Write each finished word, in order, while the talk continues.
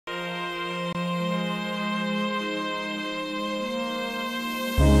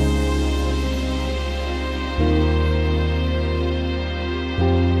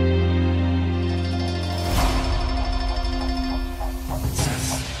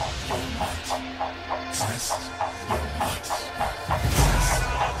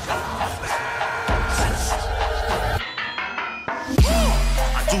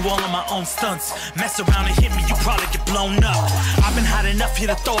all of my own stunts. Mess around and hit me, you probably get blown up. I've been hot enough here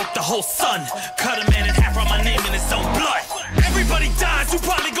to throw up the whole sun. Cut a man in half, write my name in his own blood. Everybody dies, you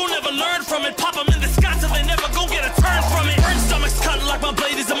probably gon' never learn from it. Pop them in the sky till they never gon' get a turn from it. Burn stomachs cut like my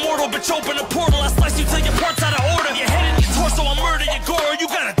blade is immortal. Bitch, open a portal, I slice you till your parts out of order. Your head in your torso, I murder your gore. You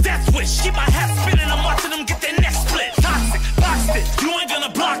got a death wish. Keep my hat spinning, I'm watching them get their neck split. Toxic, boxed it, you ain't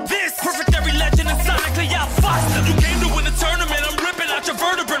gonna block this. Perfect every legend and sonically outfoxed them. You came to win a tournament, I'm ripping out your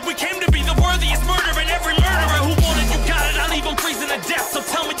vertebrae. We came to be the worthiest murderer, and every murderer who wanted you got it. I'll leave them freezing to death, so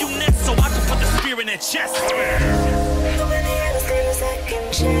tell me you next, so I can put the spear in their chest. How many of us need a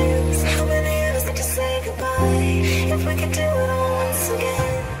second chance? How many of us need to say goodbye? If we could do it all once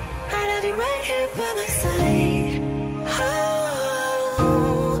again, I'd have you right here by my side.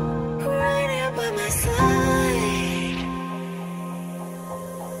 Oh, right here by my side.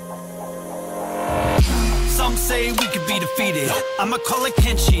 Some say we could be defeated. I'ma call it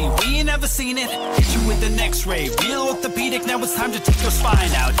Kenshi, we ain't never seen it. Hit you with an x-ray, real orthopedic. Now it's time to take your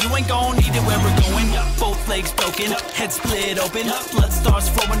spine out. You ain't gon' need it where we're going. Both legs broken, head split open. Blood starts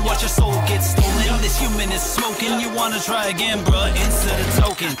flowing, watch your soul get stolen. This human is smoking, you wanna try again, bruh. Insert a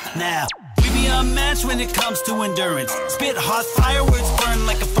token, now we be unmatched when it comes to endurance. Spit hot fireworks, burn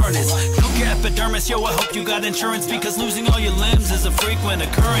like a furnace. Cook your epidermis, yo, I hope you got insurance, because losing all your limbs is a frequent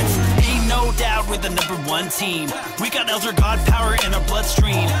occurrence. Ain't no doubt we're the #1 team. We got elder god power in our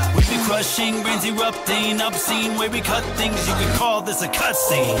bloodstream. We be crushing, brains erupting, obscene. Way we cut things, you could call this a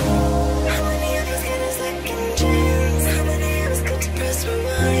cutscene. How many of us get a second chance? How many of us get to press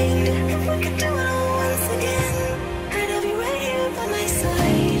rewind? If we could do it all once again, I'd have you right here by my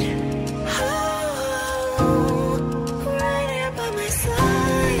side. Oh, right here by my side.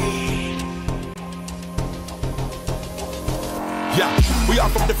 Yeah, we are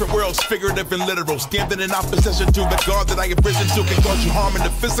from different worlds, figurative and literal. Standing in opposition to the God that I have risen to can cause you harm in the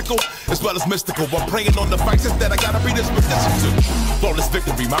physical as well as mystical. While praying on the vices that I gotta be this position to. Flawless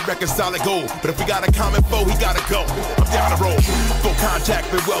victory, my record's solid gold. But if we got a common foe, he gotta go. I'm down the road, full contact,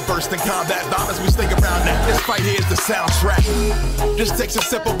 been well versed in combat violence. We stay around that. This fight here is the soundtrack. Just takes a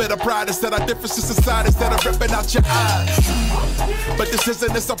simple bit of pride instead of differences aside, instead of ripping out your eyes. But this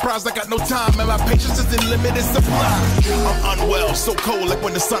isn't a surprise, I got no time, and my patience is in limited supply. I'm unwell, so cold like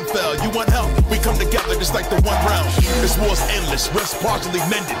when the sun fell. You want help? We come together just like the one round. This war's endless, rest partially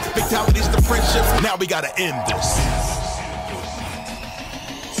mended. Fatalities to friendships, now we gotta end this.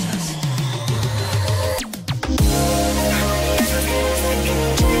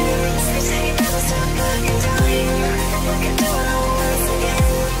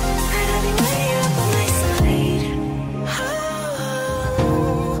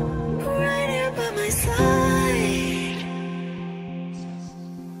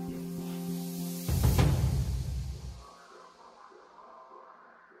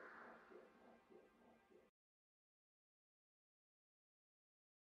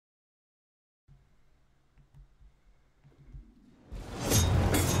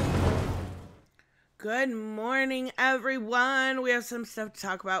 Good morning, everyone. We have some stuff to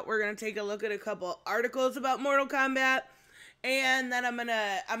talk about. We're gonna take a look at a couple articles about Mortal Kombat, and then I'm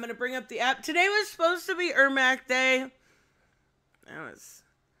gonna bring up the app. Today was supposed to be Ermac Day. I was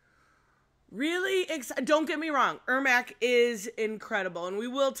really excited. Don't get me wrong, Ermac is incredible, and we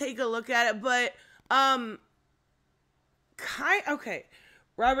will take a look at it. But okay.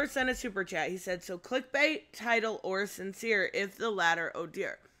 Robert sent a super chat. He said, "So clickbait, title, or sincere? If the latter, oh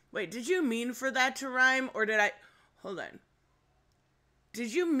dear." Wait, did you mean for that to rhyme, or did I... Hold on.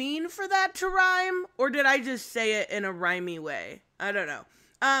 Did you mean for that to rhyme, or did I just say it in a rhymey way? I don't know.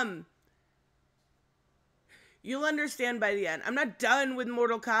 You'll understand by the end. I'm not done with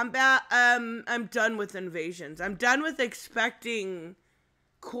Mortal Kombat. I'm done with invasions. I'm done with expecting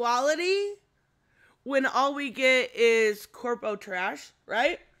quality when all we get is corpo trash,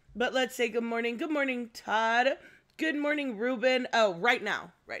 right? But let's say good morning. Good morning, Todd. Good morning, Ruben. Oh, right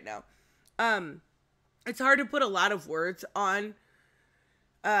now. It's hard to put a lot of words on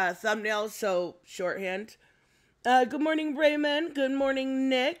thumbnails, so shorthand. Good morning, Raymond. Good morning,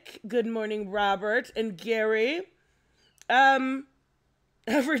 Nick. Good morning, Robert and Gary. Every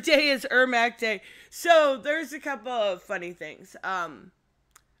day is Ermac Day. So there's a couple of funny things. I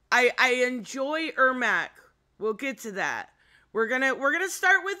enjoy Ermac. We'll get to that. We're gonna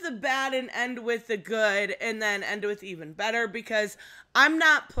start with the bad and end with the good, and then end with even better, because I'm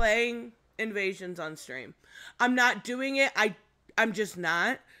not playing Invasions on stream. I'm not doing it. I'm just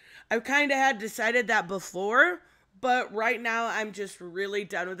not. I've kind of had decided that before, but right now I'm just really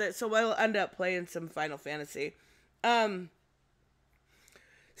done with it. So I'll end up playing some Final Fantasy.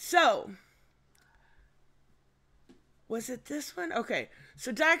 So Was it this one? Okay,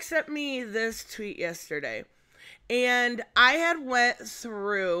 so Doc sent me this tweet yesterday, and I had went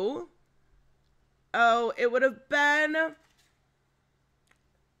through, it would have been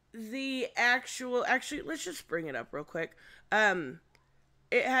the actually, let's just bring it up real quick. It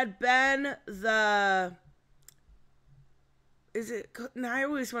had been now I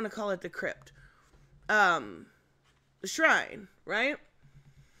always want to call it the crypt. The shrine, right?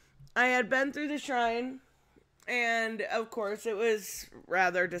 I had been through the shrine, and of course it was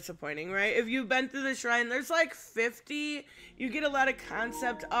rather disappointing, right? If you've been through the shrine, there's like 50, you get a lot of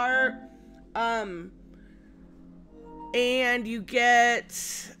concept art, and you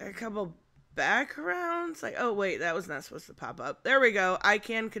get a couple backgrounds, like, oh wait, that was not supposed to pop up. There we go. I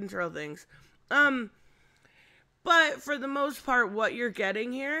can control things. But for the most part, what you're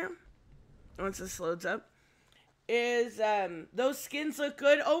getting here, once this loads up, is those skins look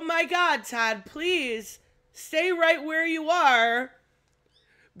good. Oh my god, Todd, please stay right where you are,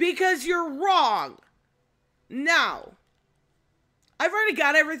 because you're wrong. Now, I've already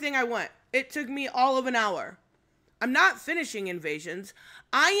got everything I want. It took me all of an hour. I'm not finishing Invasions.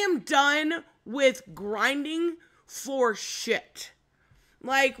 I am done with grinding for shit.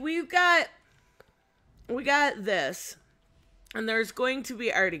 Like, we got this, and there's going to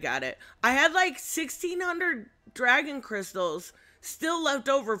be, I already got it. I had like 1,600 dragon crystals still left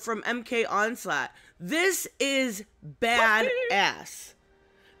over from MK Onslaught. This is badass.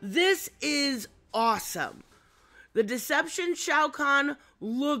 This is awesome. The Deception Shao Kahn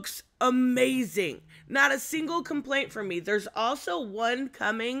looks amazing. Not a single complaint from me. There's also one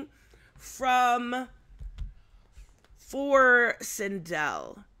coming for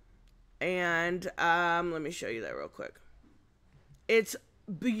Sindel. And let me show you that real quick. It's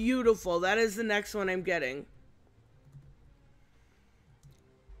beautiful. That is the next one I'm getting.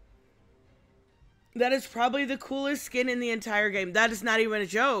 That is probably the coolest skin in the entire game. That is not even a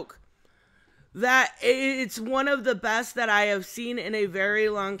joke. That it's one of the best that I have seen in a very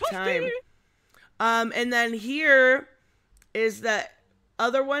long time. And then here is the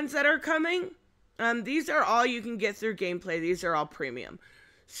other ones that are coming. These are all you can get through gameplay. These are all premium.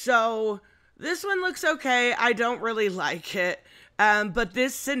 So this one looks okay. I don't really like it. But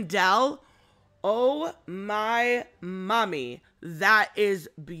this Sindel, oh my mommy, that is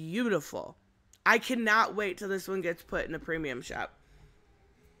beautiful. I cannot wait till this one gets put in the premium shop.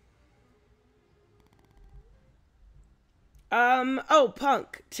 Oh,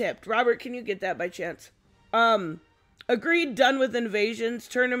 Punk tipped. Robert, can you get that by chance? Agreed, done with Invasions.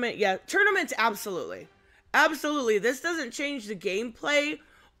 Tournament, yeah. Tournaments, absolutely. Absolutely. This doesn't change the gameplay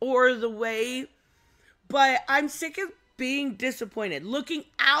or the way, but I'm sick of being disappointed. Looking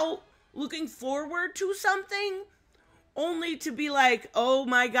forward to something, only to be like, oh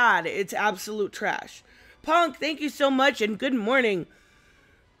my god, it's absolute trash. Punk, thank you so much, and good morning.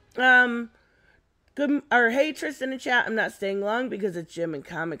 Hey Tristan in chat, I'm not staying long because it's gym and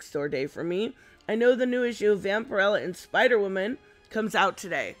comic store day for me. I know the new issue of Vampirella and Spider-Woman comes out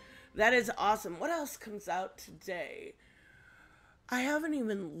today. That is awesome. What else comes out today? I haven't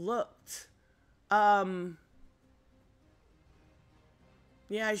even looked. Yeah,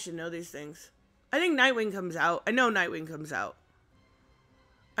 I should know these things. I think Nightwing comes out. I know Nightwing comes out.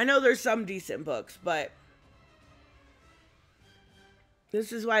 I know there's some decent books, but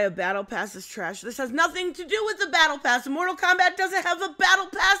this is why a battle pass is trash. This has nothing to do with the battle pass. Mortal Kombat doesn't have a battle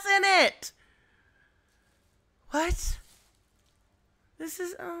pass in it. What? This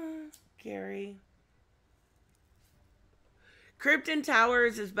is, Gary. Krypton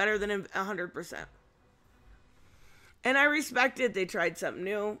Towers is better than 100%. And I respect it. They tried something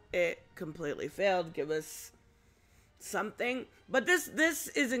new. It completely failed. Give us something. But this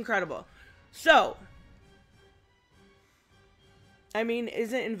is incredible. So, I mean,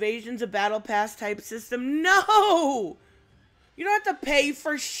 isn't Invasions a battle pass type system? No! You don't have to pay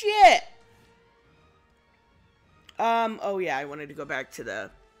for shit. Oh yeah, I wanted to go back to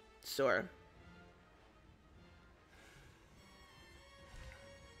the store.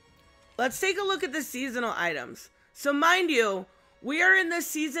 Let's take a look at the seasonal items. So mind you, we are in the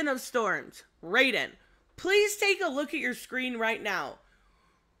season of storms. Raiden, please take a look at your screen right now.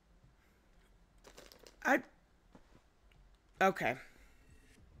 Okay.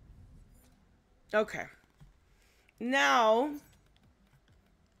 Now,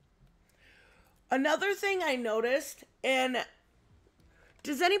 another thing I noticed, and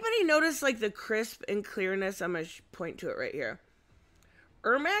does anybody notice like the crisp and clearness? I'm going to point to it right here.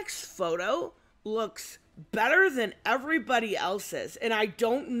 Ermac's photo looks better than everybody else's, and I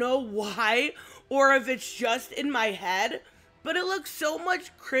don't know why, or if it's just in my head, but it looks so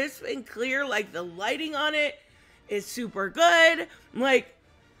much crisp and clear. Like the lighting on it is super good. Like,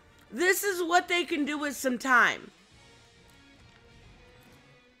 this is what they can do with some time.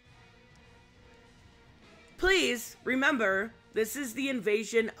 Please remember, this is the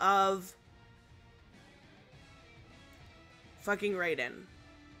invasion of fucking Raiden.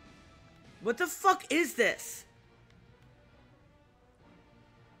 What the fuck is this?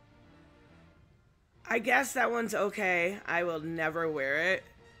 I guess that one's okay. I will never wear it.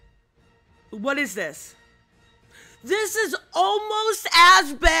 What is this? This is almost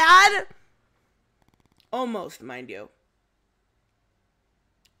as bad. Almost, mind you.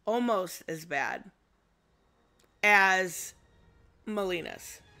 Almost as bad as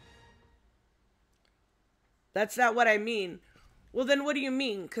Melina's. That's not what I mean. Well, then what do you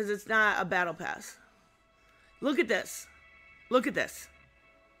mean? Because it's not a battle pass. Look at this. Look at this.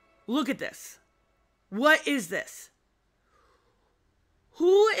 Look at this. What is this?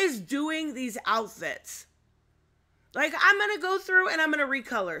 Who is doing these outfits? Like, I'm going to go through and I'm going to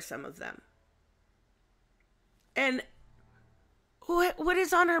recolor some of them. And what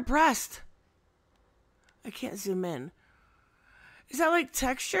is on her breast? I can't zoom in. Is that like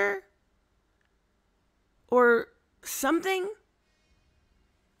texture? Or something?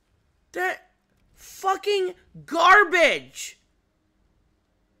 That fucking garbage.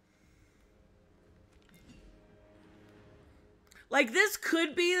 Like, this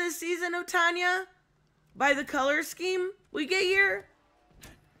could be the season of Tanya by the color scheme we get here.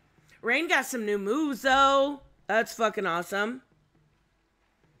 Rain got some new moves, though. That's fucking awesome.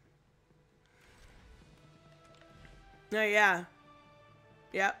 Oh, yeah.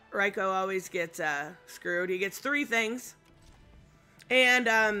 Yep, Raiko always gets screwed. He gets 3 things.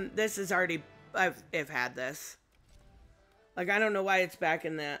 And this is already... I've had this. Like, I don't know why it's back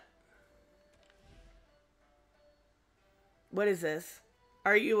in that. What is this?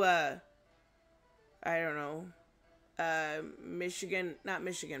 Are you I don't know, Michigan, not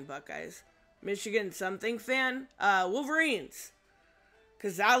Michigan Buckeyes, Michigan something fan? Wolverines.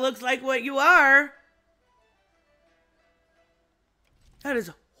 Because that looks like what you are. That is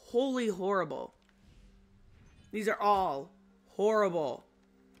wholly horrible. These are all horrible.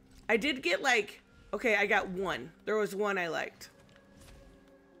 I did get like, okay, I got one. There was one I liked.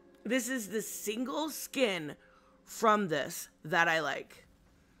 This is the single skin from this that I like.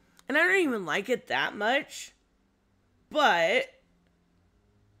 And I don't even like it that much. But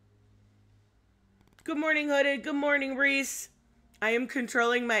good morning, Hooded. Good morning, Reese. I am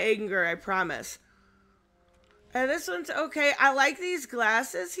controlling my anger, I promise. And this one's okay. I like these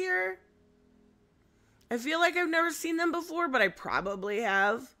glasses here. I feel like I've never seen them before, but I probably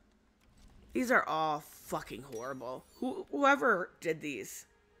have. These are all fucking horrible. Whoever did these.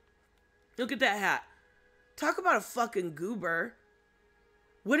 Look at that hat. Talk about a fucking goober.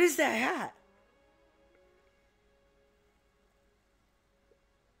 What is that hat?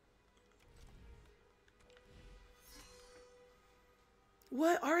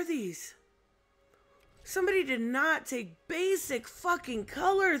 What are these? Somebody did not take basic fucking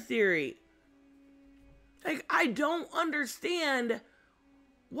color theory. Like, I don't understand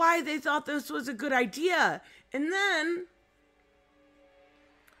why they thought this was a good idea. And then,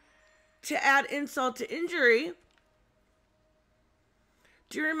 to add insult to injury,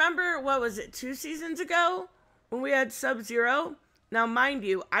 do you remember, what was it, 2 seasons ago when we had Sub-Zero? Now, mind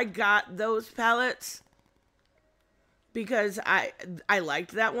you, I got those palettes because I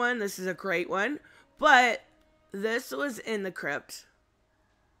liked that one. This is a great one. But this was in the crypt.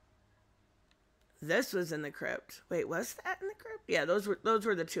 This was in the crypt. Wait, was that in the crypt? Yeah, those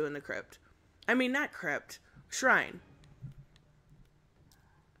were the 2 in the crypt. I mean, not crypt. Shrine.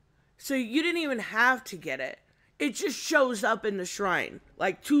 So you didn't even have to get it. It just shows up in the shrine.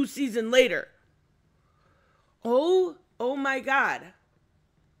 Like 2 seasons later. Oh my god.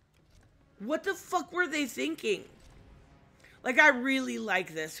 What the fuck were they thinking? Like, I really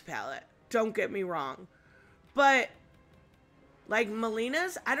like this palette. Don't get me wrong. But, like,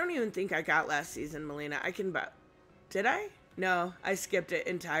 Melina's, I don't even think I got last season Melina. I can bet. Did I? No, I skipped it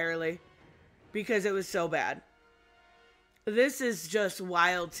entirely. Because it was so bad. This is just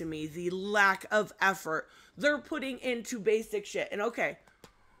wild to me. The lack of effort they're putting into basic shit. And okay,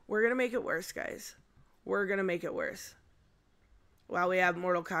 we're going to make it worse, guys. We're going to make it worse. While we have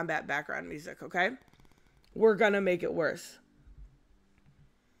Mortal Kombat background music, okay? We're going to make it worse.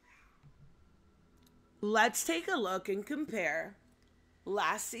 Let's take a look and compare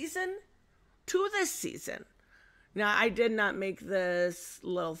last season to this season. Now, I did not make this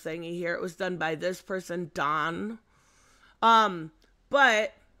little thingy here. It was done by this person, Don.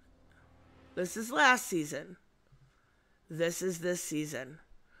 But this is last season. This is this season.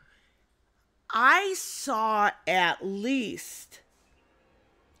 I saw at least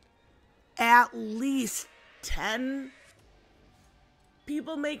 10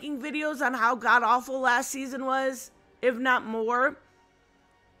 people making videos on how god awful last season was, if not more.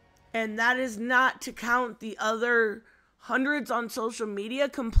 And that is not to count the other hundreds on social media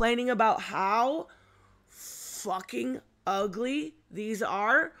complaining about how fucking ugly these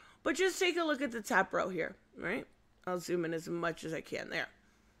are. But just take a look at the top row here, right? I'll zoom in as much as I can there.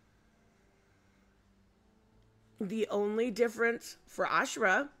 The only difference for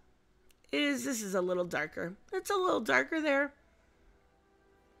Ashura is this is a little darker. It's a little darker there.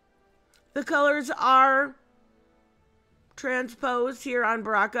 The colors are transposed here on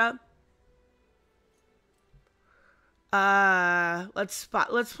Baraka. Let's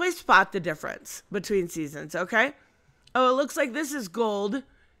play spot the difference between seasons, okay? Oh, it looks like this is gold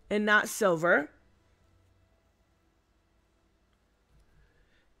and not silver.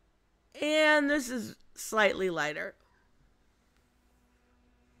 And this is slightly lighter.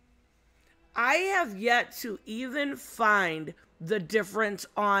 I have yet to even find the difference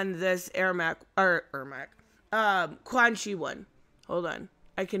on this Quan Chi one. Hold on.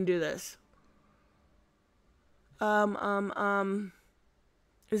 I can do this.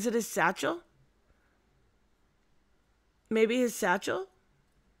 Is it his satchel? Maybe his satchel?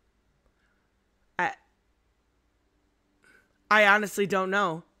 I honestly don't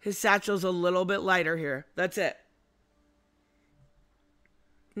know. His satchel's a little bit lighter here. That's it.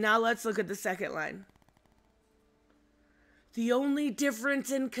 Now let's look at the second line. The only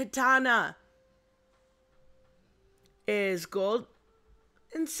difference in Katana is gold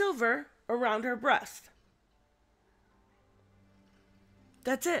and silver around her breast.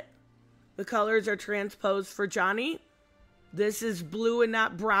 That's it. The colors are transposed for Johnny. This is blue and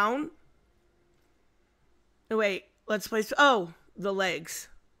not brown. Oh, wait, let's place. Oh, the legs.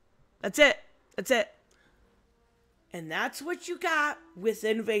 That's it. That's it. And that's what you got with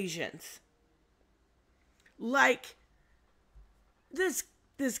Invasions. Like, this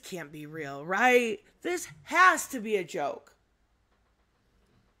can't be real, right? This has to be a joke.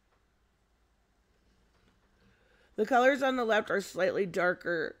 The colors on the left are slightly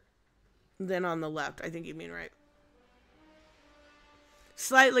darker than on the left. I think you mean right.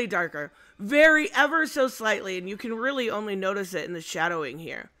 Slightly darker. Very ever so slightly. And you can really only notice it in the shadowing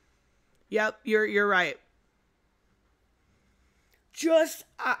here. Yep, you're right. Just,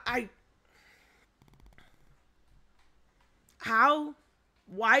 how?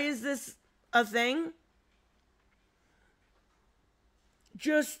 Why is this a thing?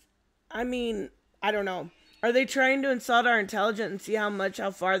 Just, I mean, I don't know. Are they trying to insult our intelligence and see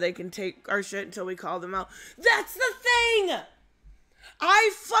how far they can take our shit until we call them out? That's the thing!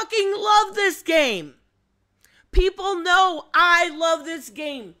 I fucking love this game. People know I love this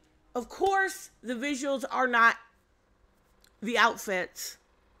game. Of course, the visuals are not, the outfits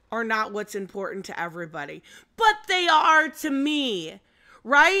are not what's important to everybody. But they are to me,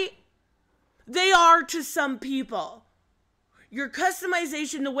 right? They are to some people. Your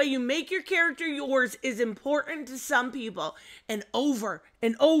customization, the way you make your character yours, is important to some people. And over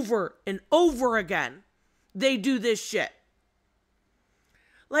and over and over again, they do this shit.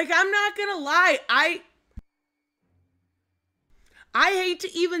 Like, I'm not gonna lie, I hate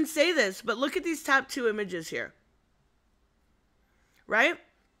to even say this, but look at these top two images here. Right?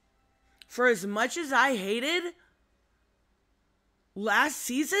 For as much as I hated last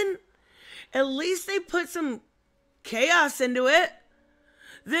season, at least they put some chaos into it.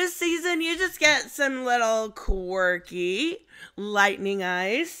 This season, you just get some little quirky lightning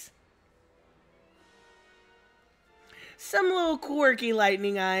eyes. Some little quirky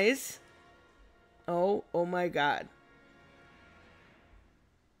lightning eyes. Oh my God.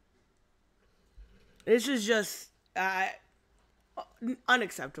 This is just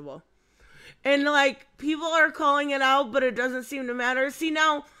unacceptable. And like, people are calling it out, but it doesn't seem to matter. See,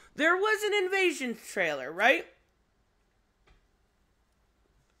 now, there was an Invasions trailer, right?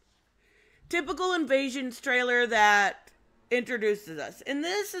 Typical Invasions trailer that introduces us. And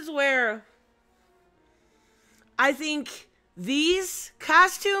this is where I think these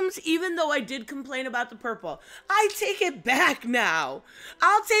costumes, even though I did complain about the purple, I take it back now.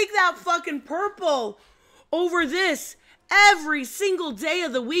 I'll take that fucking purple over this every single day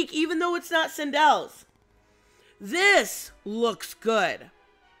of the week, even though it's not Sindel's. This looks good.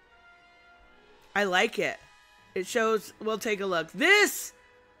 I like it. It shows, we'll take a look. This,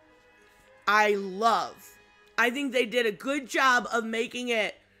 I love. I think they did a good job of making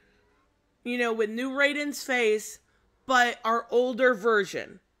it, you know, with new Raiden's face, but our older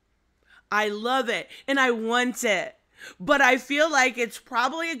version. I love it. And I want it. But I feel like it's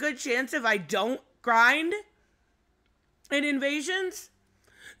probably a good chance if I don't grind in invasions,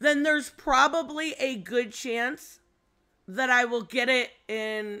 then there's probably a good chance that I will get it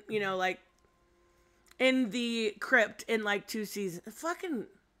in, you know, like in the crypt in like 2 seasons. Fucking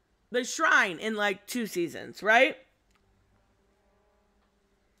the shrine in like 2 seasons, right?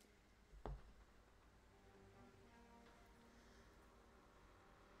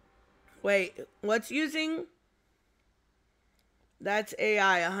 Wait, what's using? That's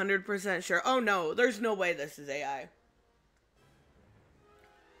AI, 100% sure. Oh no, there's no way this is AI.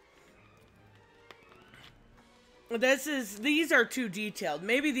 These are too detailed.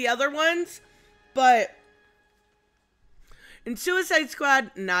 Maybe the other ones, but in Suicide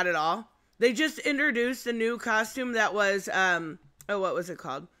Squad, not at all. They just introduced a new costume that was, what was it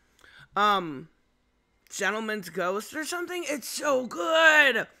called? Gentleman's Ghost or something? It's so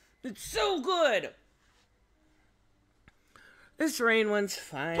good! It's so good! This rain one's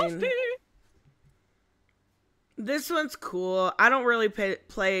fine. Toasty. This one's cool. I don't really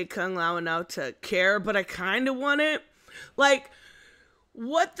play Kung Lao enough to care, but I kind of want it. Like,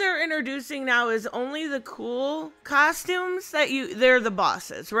 what they're introducing now is only the cool costumes that they're the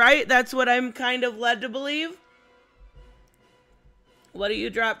bosses, right? That's what I'm kind of led to believe. What do you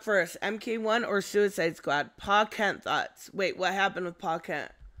drop first, MK1 or Suicide Squad? Pa Kent thoughts. Wait, what happened with Pa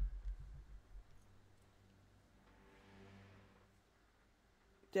Kent?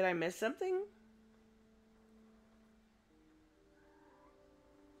 Did I miss something?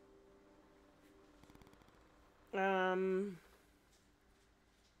 I'm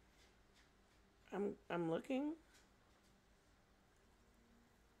looking.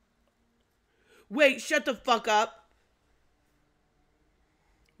 Wait, shut the fuck up.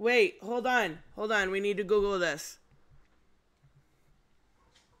 Wait, hold on. Hold on, we need to Google this.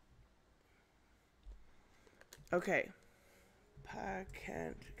 Okay.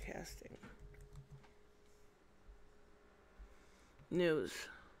 Podcast casting. News.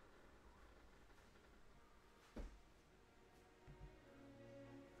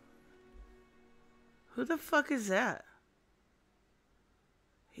 Who the fuck is that?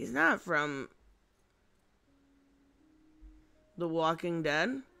 He's not from The Walking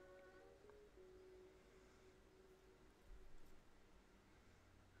Dead.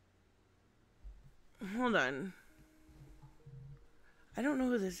 Hold on. I don't know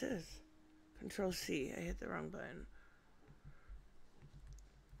who this is. Control C. I hit the wrong button.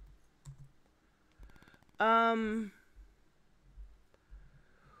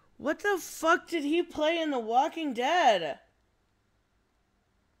 What the fuck did he play in The Walking Dead?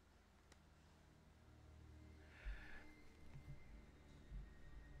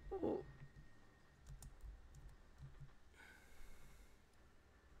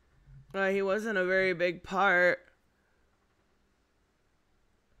 He wasn't a very big part.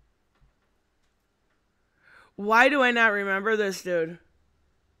 Why do I not remember this dude?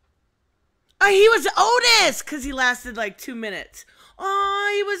 Oh, he was Otis! Because he lasted like 2 minutes.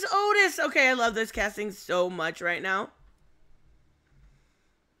 Oh, he was Otis. Okay, I love this casting so much right now.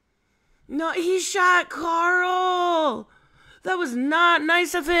 No, he shot Carl. That was not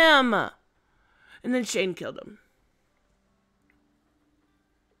nice of him. And then Shane killed him.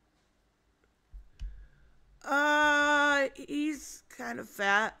 He's kind of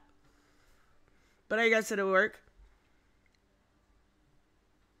fat. But I guess it'll work.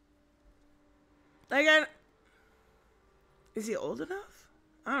 Is he old enough?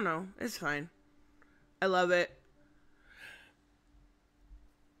 I don't know. It's fine. I love it.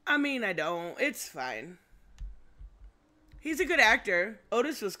 I mean, I don't. It's fine. He's a good actor.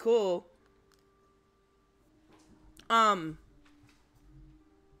 Otis was cool. Yeah,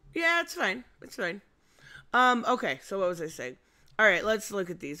 it's fine. It's fine. Okay, so what was I saying? Alright, let's look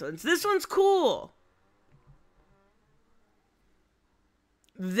at these ones. This one's cool.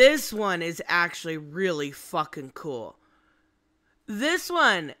 This one is actually really fucking cool. This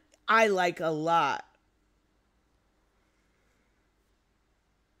one I like a lot.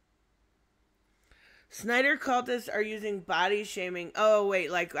 Snyder cultists are using body shaming. Oh, wait,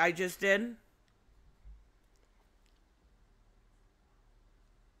 like I just did?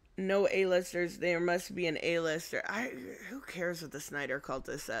 No A-listers. There must be an A-lister. Who cares what the Snyder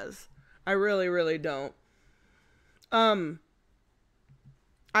cultist says? I really, really don't.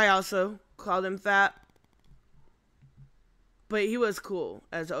 I also called him fat. But he was cool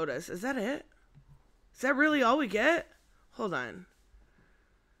as Otis. Is that it? Is that really all we get? Hold on.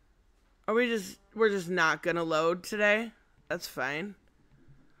 We're just not gonna load today? That's fine.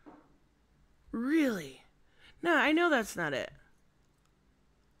 Really? No, I know that's not it.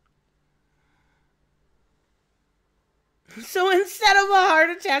 So instead of a heart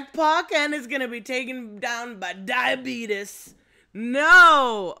attack, Pa Ken is gonna be taken down by diabetes.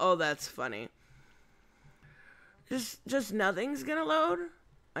 No! Oh, that's funny. Just nothing's gonna load?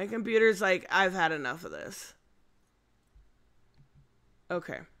 My computer's like, I've had enough of this.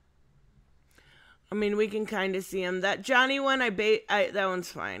 Okay. I mean, we can kind of see him. That Johnny one, that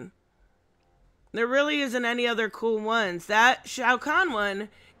one's fine. There really isn't any other cool ones. That Shao Kahn one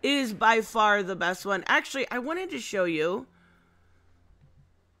is by far the best one. Actually, I wanted to show you.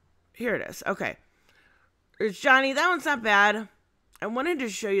 Here it is. Okay. There's Johnny. That one's not bad. I wanted to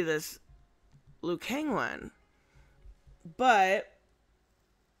show you this Liu Kang one. But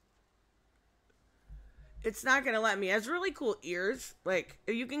it's not going to let me. It has really cool ears. Like,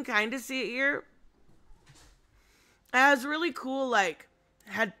 you can kind of see it here. It has really cool, like,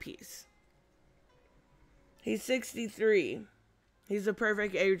 headpiece. He's 63. He's the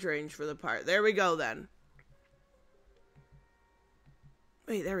perfect age range for the part. There we go, then.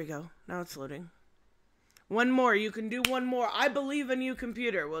 Wait, there we go. Now it's loading. One more. You can do one more. I believe in you,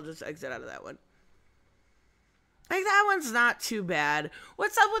 computer. We'll just exit out of that one. Like, that one's not too bad.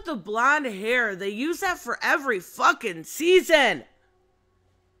 What's up with the blonde hair? They use that for every fucking season.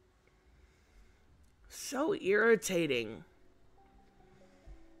 So irritating.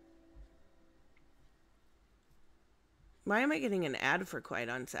 Why am I getting an ad for Quiet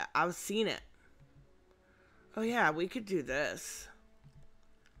on Set? I've seen it. Oh yeah, we could do this.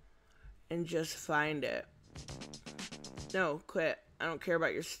 And just find it. No, quit. I don't care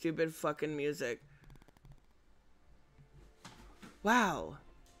about your stupid fucking music. Wow.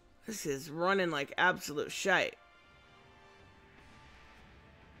 This is running like absolute shite.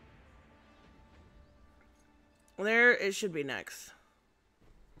 There, it should be next.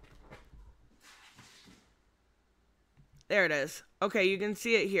 There it is. Okay, you can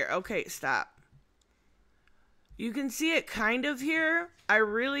see it here. Okay, stop. You can see it kind of here.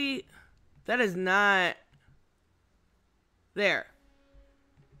 That is not... There.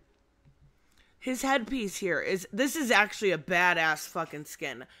 His headpiece here this is actually a badass fucking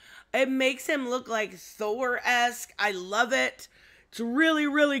skin. It makes him look like Thor-esque. I love it. It's really,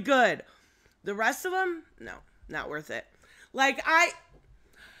 really good. The rest of them, no, not worth it. Like, I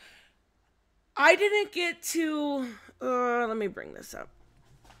didn't get to, let me bring this up.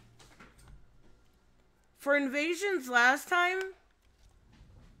 For Invasions last time,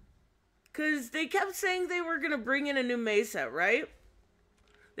 because they kept saying they were going to bring in a new Mesa, right?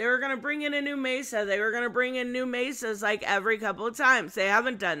 They were going to bring in a new Mesa. They were going to bring in new Mesas like every couple of times. They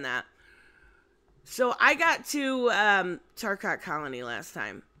haven't done that. So I got to Tarkat Colony last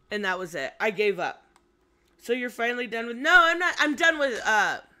time. And that was it. I gave up. So you're finally done with... No, I'm not. I'm done with...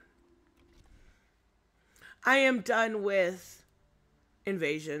 I am done with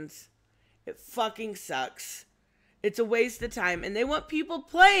Invasions. It fucking sucks. It's a waste of time. And they want people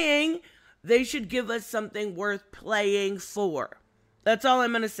playing. They should give us something worth playing for. That's all I'm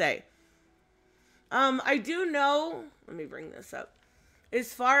going to say. I do know... Let me bring this up.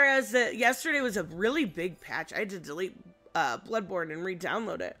 As far as... yesterday was a really big patch. I had to delete Bloodborne and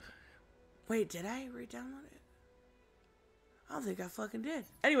re-download it. Wait, did I re-download it? I don't think I fucking did.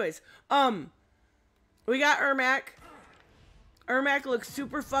 Anyways, we got Ermac. Ermac looks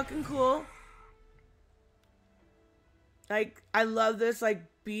super fucking cool. Like, I love this, like,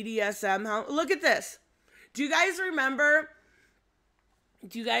 BDSM. Look at this. Do you guys remember...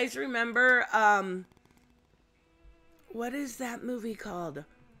 what is that movie called?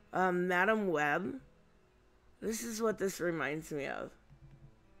 Madam Web? This is what this reminds me of.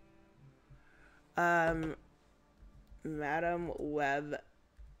 Madam Web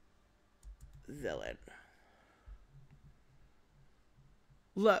villain.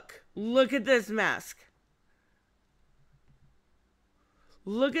 Look at this mask.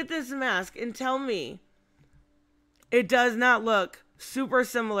 Look at this mask and tell me it does not look super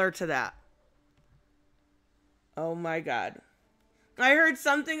similar to that. Oh my god. I heard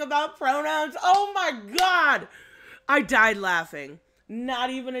something about pronouns. Oh my god. I died laughing.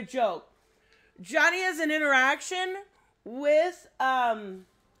 Not even a joke. Johnny has an interaction with, and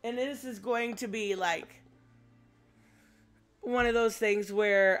this is going to be like one of those things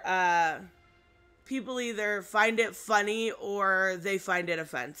where, people either find it funny or they find it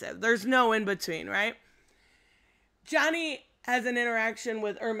offensive. There's no in between, right? Johnny has an interaction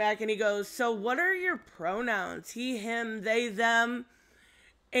with Ermac and he goes, so what are your pronouns? He, him, they, them.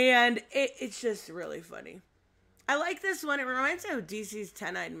 And it's just really funny. I like this one. It reminds me of DC's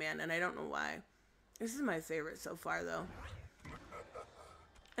 10-Eyed Man, and I don't know why. This is my favorite so far, though.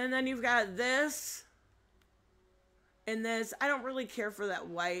 And then you've got this. And this. I don't really care for that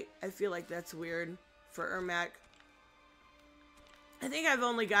white. I feel like that's weird for Ermac. I think I've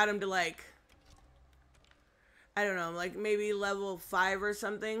only got him to like, I don't know, like maybe level 5 or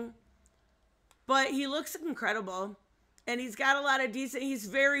something. But he looks incredible. And he's got a lot of decent, he's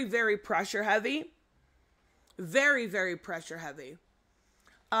very, very pressure heavy. Very, very pressure heavy.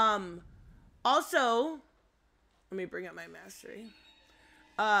 Also, let me bring up my mastery.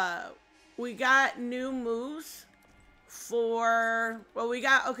 We got new moves for, well, we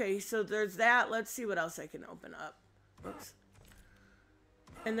got, okay, so there's that. Let's see what else I can open up. Oops.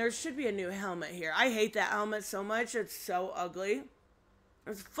 And there should be a new helmet here. I hate that helmet so much. It's so ugly.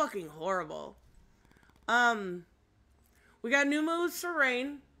 It's fucking horrible. We got new moves for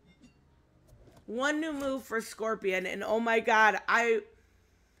Rain. One new move for Scorpion. And oh my god, a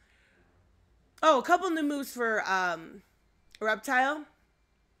couple new moves for Reptile.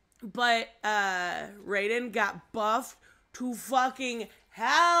 But Raiden got buffed to fucking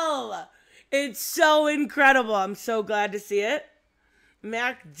hell. It's so incredible. I'm so glad to see it.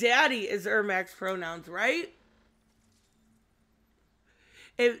 Mac Daddy is Ermac's pronouns, right?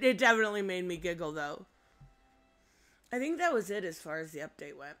 It definitely made me giggle, though. I think that was it as far as the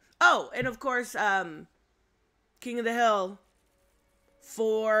update went. Oh, and of course, King of the Hill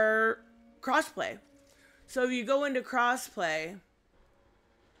for crossplay. So if you go into crossplay,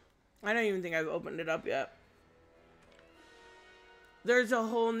 I don't even think I've opened it up yet. There's a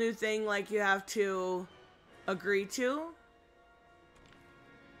whole new thing like you have to agree to.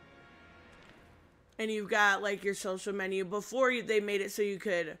 And you've got like your social menu. Before they made it so you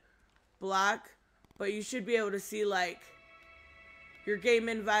could block. But you should be able to see like your game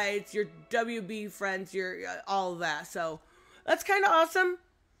invites, your WB friends, your all of that. So that's kind of awesome.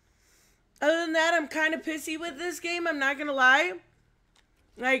 Other than that, I'm kind of pissy with this game. I'm not going to lie.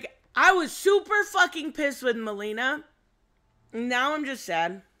 Like, I was super fucking pissed with Melina. Now I'm just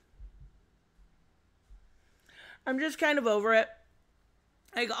sad. I'm just kind of over it.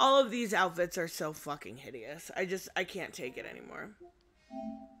 Like, all of these outfits are so fucking hideous. I can't take it anymore.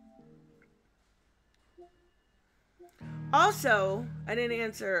 Also, I didn't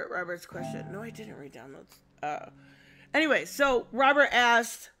answer Robert's question. No, I didn't read downloads. Anyway, so Robert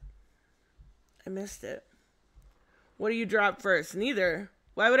asked, I missed it. What do you drop first? Neither.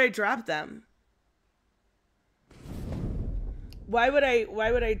 Why would I drop them? Why would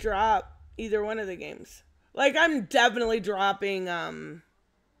I drop either one of the games? Like, I'm definitely dropping, I'm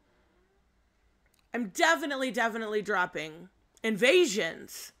definitely dropping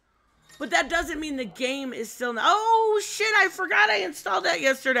Invasions. But that doesn't mean the game is still not. Oh, shit, I forgot I installed that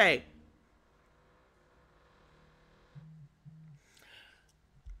yesterday.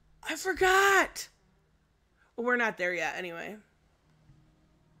 I forgot. We're not there yet, anyway.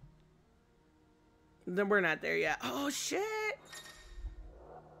 Then we're not there yet. Oh, shit.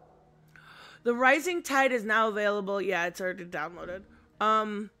 The Rising Tide is now available. Yeah, it's already downloaded.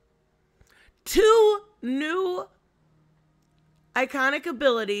 2 new iconic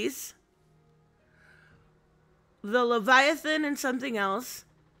abilities. The Leviathan and something else.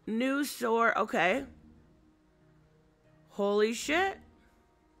 New sword. Okay. Holy shit.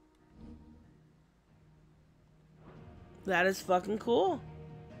 That is fucking cool.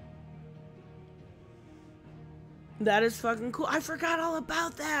 That is fucking cool. I forgot all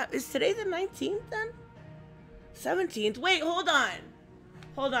about that. Is today the 19th then? 17th? Wait, hold on.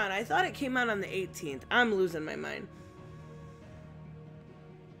 Hold on. I thought it came out on the 18th. I'm losing my mind.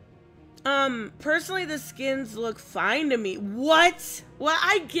 Personally, the skins look fine to me. What? Well,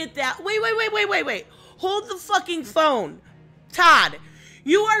 I get that. Wait. Hold the fucking phone. Todd,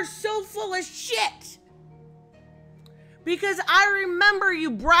 you are so full of shit. Because I remember you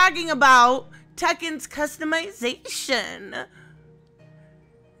bragging about Tekken's customization.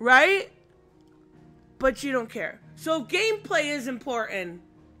 Right? But you don't care. So if gameplay is important,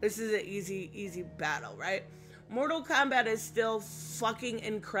 this is an easy battle, right? Mortal Kombat is still fucking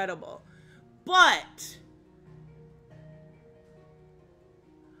incredible. But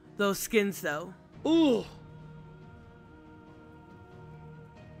those skins though. Ooh.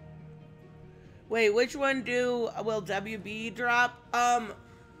 Wait, which one will WB drop?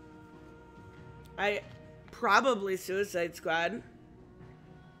 I probably Suicide Squad.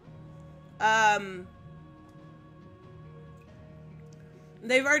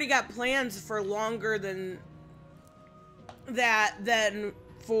 They've already got plans for longer than that than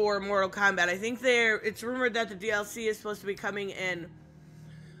for Mortal Kombat. I think it's rumored that the DLC is supposed to be coming in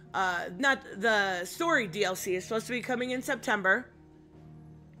not the story DLC is supposed to be coming in September.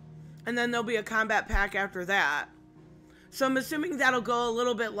 And then there'll be a combat pack after that. So I'm assuming that'll go a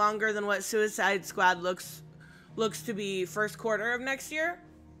little bit longer than what Suicide Squad looks to be first quarter of next year.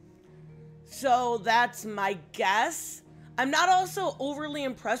 So that's my guess. I'm not also overly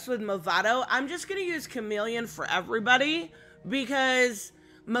impressed with Movado. I'm just gonna use Chameleon for everybody because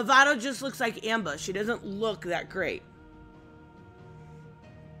Movado just looks like Ambush. She doesn't look that great.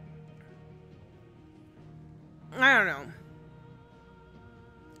 I don't know.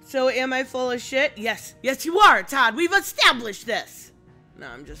 So am I full of shit? Yes. Yes, you are, Todd. We've established this. No,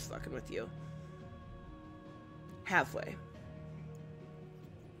 I'm just fucking with you. Halfway.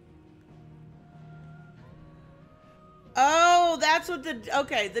 Oh, that's what the...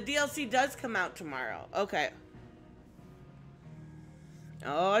 Okay, the DLC does come out tomorrow. Okay.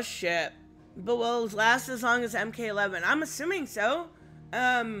 Oh, shit. But will it last as long as MK11? I'm assuming so.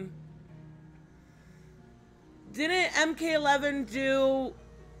 Didn't MK11 do...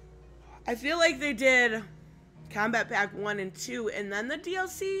 I feel like they did Combat Pack 1 and 2 and then the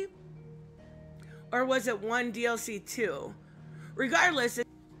DLC? Or was it 1 DLC 2? Regardless,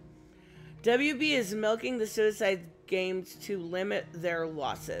 WB is milking the Suicide games to limit their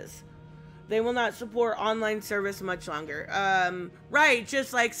losses. They will not support online service much longer. Right,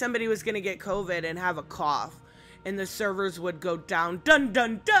 just like somebody was gonna get COVID and have a cough and the servers would go down. Dun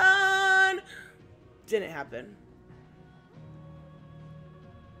dun dun! Didn't happen.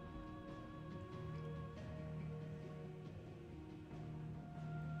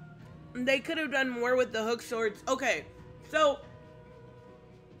 They could have done more with the hook swords. Okay, so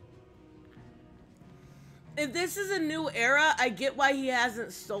if this is a new era, I get why he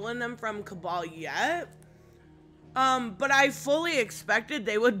hasn't stolen them from Cabal yet. But I fully expected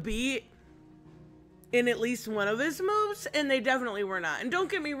they would be in at least one of his moves, and they definitely were not. And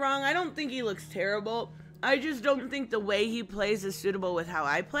don't get me wrong, I don't think he looks terrible. I just don't think the way he plays is suitable with how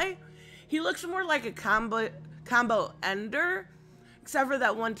I play. He looks more like a combo ender, except for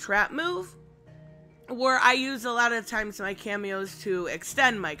that one trap move, where I use a lot of times my cameos to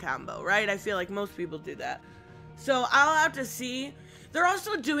extend my combo, right? I feel like most people do that. So I'll have to see. They're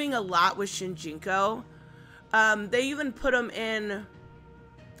also doing a lot with Shinjinko. They even put him in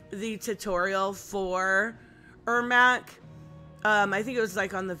the tutorial for Ermac. I think it was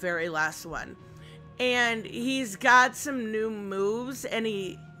like on the very last one. And he's got some new moves, and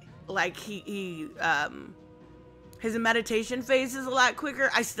his meditation phase is a lot quicker.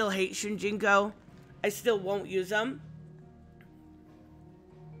 I still hate Shinjinko. I still won't use them.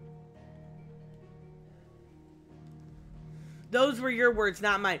 Those were your words,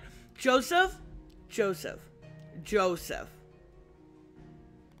 not mine. Joseph.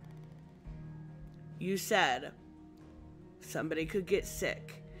 You said somebody could get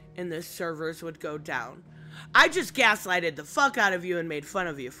sick and the servers would go down. I just gaslighted the fuck out of you and made fun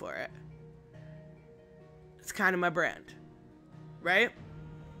of you for it. It's kind of my brand, right?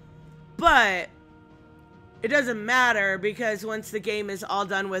 But it doesn't matter because once the game is all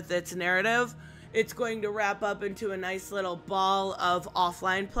done with its narrative, it's going to wrap up into a nice little ball of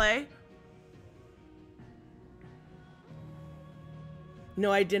offline play.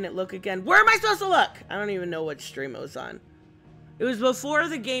 No, I didn't look again. Where am I supposed to look? I don't even know what stream it was on. It was before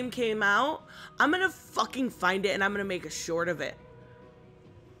the game came out. I'm gonna fucking find it and I'm gonna make a short of it.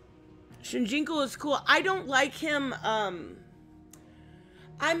 Shinjinko is cool. I don't like him, I'm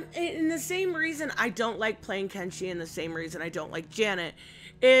in the same reason I don't like playing Kenshi, and the same reason I don't like Janet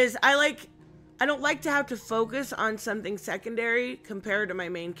is I don't like to have to focus on something secondary compared to my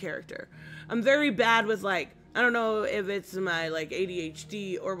main character. I'm very bad with I don't know if it's my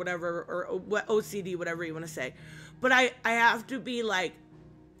ADHD or whatever, or what OCD, whatever you want to say. But I have to be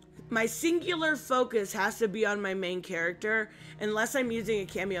my singular focus has to be on my main character unless I'm using a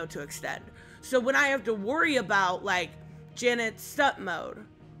cameo to extend. So when I have to worry about Janet's stunt mode,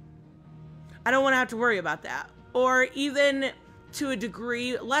 I don't want to have to worry about that. Or even to a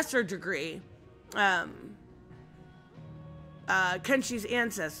degree, lesser degree, Kenshi's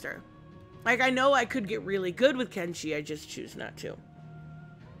ancestor. I know I could get really good with Kenshi, I just choose not to.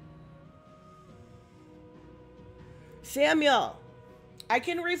 Samuel, I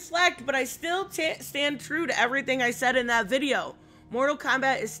can reflect, but I still stand true to everything I said in that video. Mortal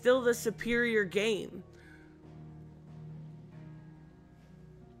Kombat is still the superior game.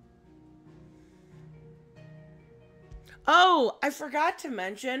 Oh, I forgot to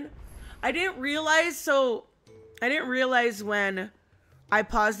mention, I didn't realize when I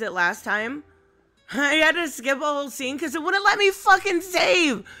paused it last time, I had to skip a whole scene because it wouldn't let me fucking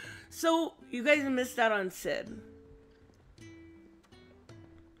save. So, you guys missed out on Sid.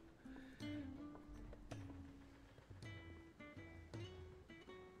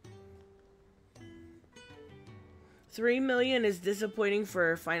 $3 million is disappointing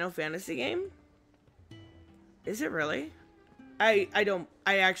for a Final Fantasy game? Is it really? I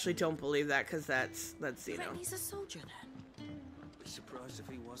actually don't believe that, because that's you know. He's a soldier then. surprised if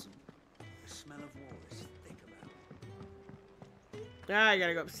he wasn't. The smell of war is thick about him. Ah, I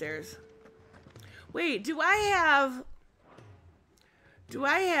gotta go upstairs. Wait,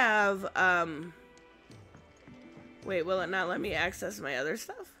 wait, will it not let me access my other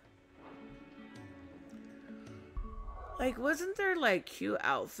stuff? Like, wasn't there, like, cute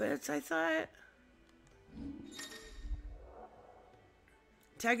outfits, I thought?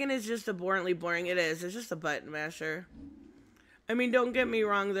 Tekken is just abhorrently boring. It is. It's just a button masher. I mean, don't get me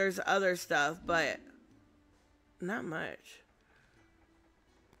wrong, there's other stuff, but not much.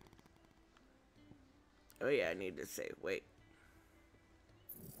 Oh yeah, I need to save. Wait.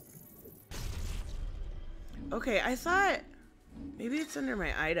 Okay, I thought maybe it's under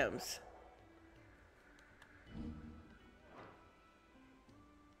my items.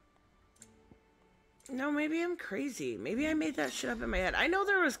 No, maybe I'm crazy. Maybe I made that shit up in my head. I know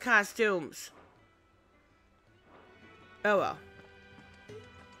there was costumes. Oh well.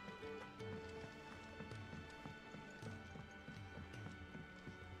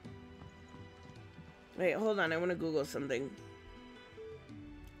 Wait, hold on. I want to Google something.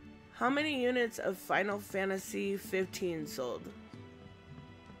 How many units of Final Fantasy 15 sold?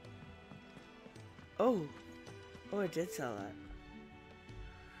 Oh. Oh, it did sell that.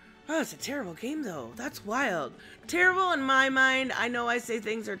 Oh, it's a terrible game, though. That's wild. Terrible in my mind. I know I say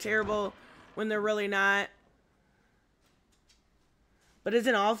things are terrible when they're really not. But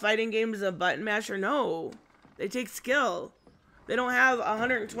isn't all fighting games a button masher? No. They take skill. They don't have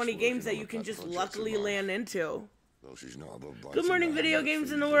 120 games that you can just luckily land into. Good morning, video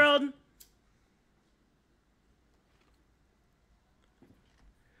games in the world.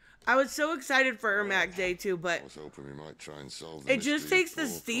 I was so excited for Ermac Day too, but it just takes the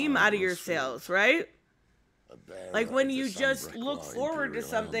steam out of your sales, right? Like when you just look forward to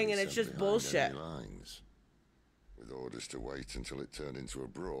something and it's just bullshit. With orders to wait until it turned into a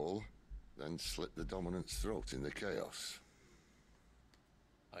brawl, then slit the dominant's throat in the chaos.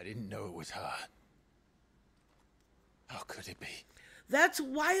 I didn't know it was her. How could it be? That's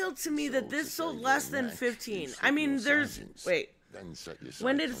wild to me that this sold less than 15. I mean, there's... Wait.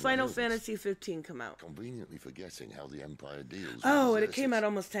 When did Final Fantasy 15 come out? Conveniently forgetting how the Empire deals. Oh, and it came out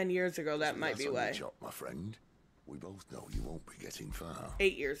almost 10 years ago. That might be why. My friend. We both know you won't be getting far.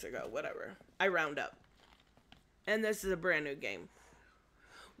 8 years ago, whatever. I round up. And this is a brand new game.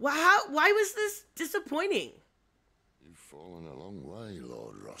 Why was this disappointing? You've fallen a long way,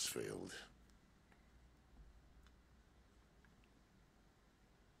 Lord Rossfield.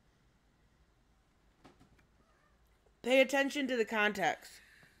 Pay attention to the context.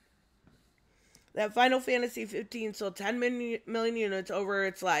 That Final Fantasy 15 sold 10 million units over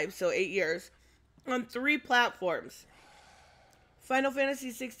its life, so 8 years, on 3 platforms. Final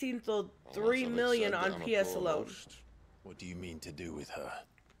Fantasy 16 sold 3 million on PS alone. What do you mean to do with her?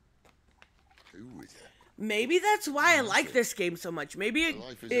 Do with her? Maybe that's why I like this game so much. Maybe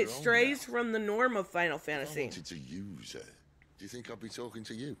it strays from the norm of Final Fantasy. I wanted to use her. Do you think I'd be talking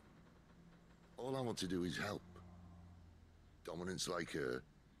to you? All I want to do is help. Dominants like her,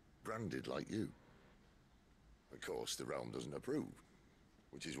 branded like you. Of course, the realm doesn't approve,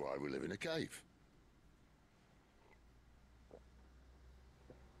 which is why we live in a cave.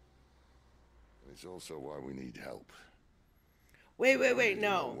 It's also why we need help. Wait,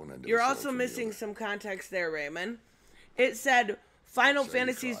 no. You're also missing some context there, Raymond. It said Final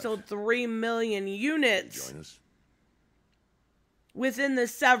Fantasy sold 3 million units within the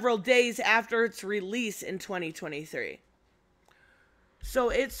several days after its release in 2023. So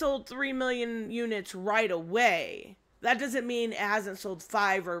it sold 3 million units right away. That doesn't mean it hasn't sold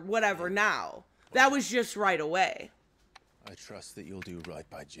 5 or whatever now. That was just right away. I trust that you'll do right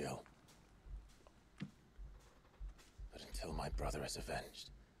by Jill. But until my brother is avenged,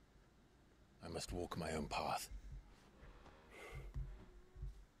 I must walk my own path.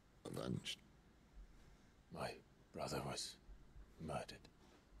 Avenged? My brother was murdered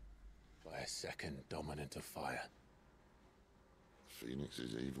by a second dominant of fire.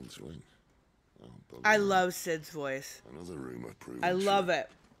 Phoenix's evil twin. Oh, I love Sid's voice. Another rumor proves I love it.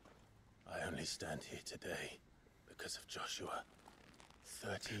 I only stand here today because of Joshua.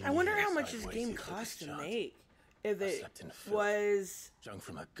 13 I wonder how years much I this waited game for cost this to chance. make. If I it slept in filth, was... drunk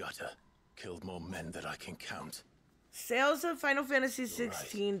from a gutter, killed more men than I can count. Sales of Final Fantasy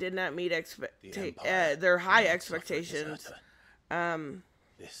 16 did not meet Empire their high will not expectations. suffer deserter.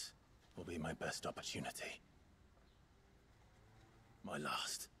 This will be my best opportunity. My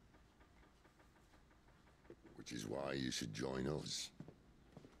last. Which is why you should join us.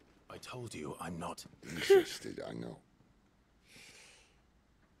 I told you I'm not. Interested, I know.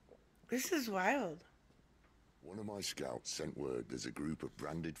 This is wild. One of my scouts sent word there's a group of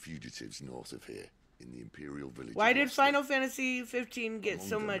branded fugitives north of here, in the Imperial Village. Why of did Westwood. Final Fantasy 15 get Among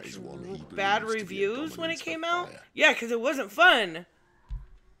so them much is one he bad believes to be a reviews when it dominance came for out? fire. Yeah, because it wasn't fun.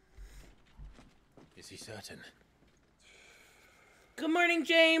 Is he certain? Good morning,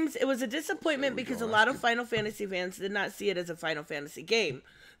 James. It was a disappointment So we because a don't lot ask of Final Fantasy fans did not see it as a Final Fantasy game.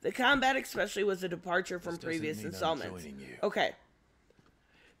 The combat especially was a departure from This doesn't previous mean I'm installments. joining you. Okay.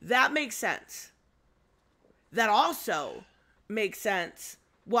 That makes sense. That also makes sense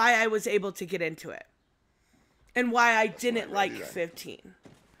why I was able to get into it. And why I didn't like 15.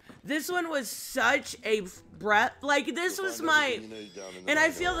 This one was such a breath. Like, this was my... And I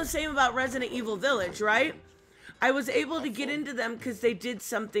feel the same about Resident Evil Village, right? I was able to get into them because they did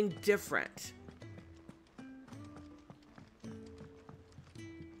something different.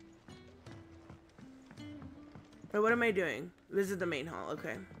 Wait, what am I doing? This is the main hall,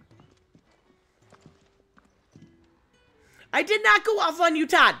 okay. I did not go off on you,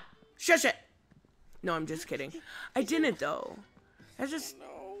 Todd! Shush it! No, I'm just kidding. I didn't, though. I just...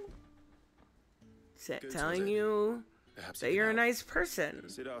 telling you Perhaps that you you're a can help. nice person.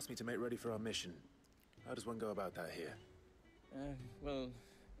 Sid asked me to make ready for our mission. How does one go about that here? Well,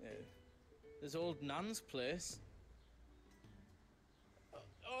 there's old Nan's place.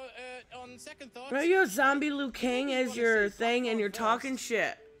 On second thought. Bro, you have Zombie Liu Kang as your thing and you're talking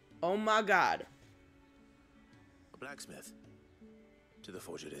shit. Oh my god. A blacksmith. To the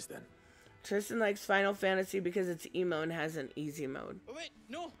forge it is then. Tristan likes Final Fantasy because it's emo and has an easy mode. Oh, wait,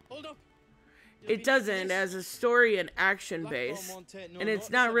 no, hold up. It doesn't, it has a story and action base. And it's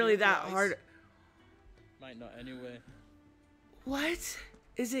not really that hard. Might not anyway. What?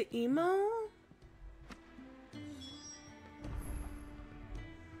 Is it emo?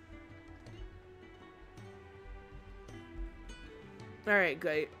 Alright,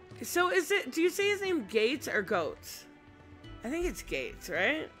 great. So is it, do you say his name Gates or Goats? I think it's Gates,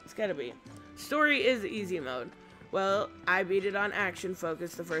 right? It's gotta be. Story is easy mode. Well, I beat it on action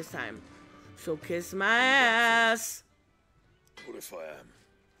focus the first time. So kiss my ass. What if I am?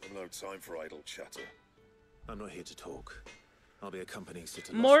 I've no time for idle chatter. I'm not here to talk. I'll be accompanying Sid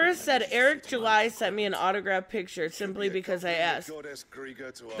to Morris Lost said River. Eric July sent me an autographed picture simply because I asked.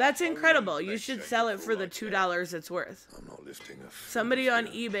 That's incredible. You should sell it for the $2 it's worth. I'm not lifting a Somebody on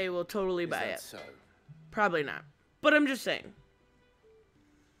eBay will totally buy Is it. that so? Probably not. But I'm just saying.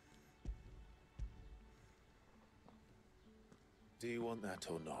 Do you want that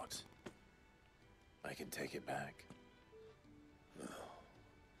or not? I can take it back.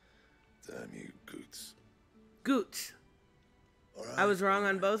 Damn you, Goots. Goots. All right. I was wrong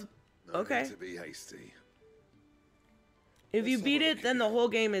on both. No Okay. need to be hasty. If you beat it, then the whole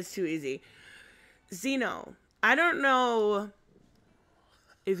game is too easy. Zeno, I don't know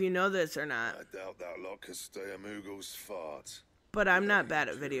if you know this or not, I doubt that lot could stay a Moogle's fart. but I'm not bad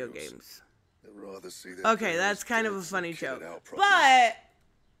at video games. They'd rather see their Okay, that's parents kind of dead a than funny kid it joke. out properly. But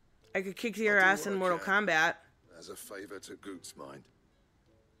I could kick your I'll do ass what in I Mortal can. Kombat. As a favor to Goots' mind.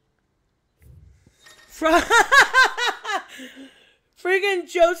 Friggin'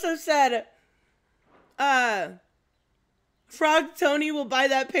 Joseph said, Frog Tony will buy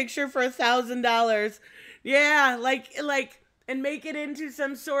that picture for $1,000. Yeah, and make it into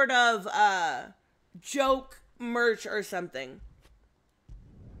some sort of, joke merch or something.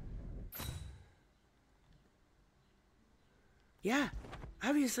 Yeah,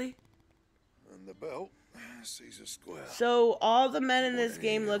 obviously. And the belt, Caesar Square. So all the men in this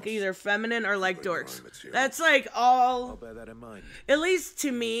game look either feminine or like dorks. That's like all, I'll bear that in mind. at least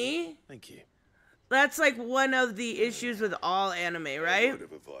to me, Thank you. that's like one of the issues with all anime, right? Word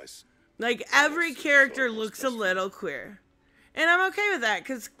of advice. Like every character looks a little queer. And I'm okay with that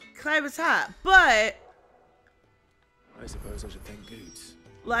because Clive is hot. But I suppose I should thank Goots.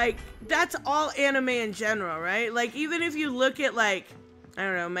 like that's all anime in general, right? Like even if you look at like, I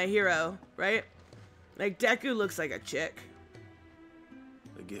don't know, My Hero, right? Like Deku looks like a chick.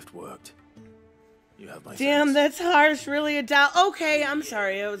 The gift worked. You have my Damn, thanks. that's harsh. Really, Adele? Okay, I'm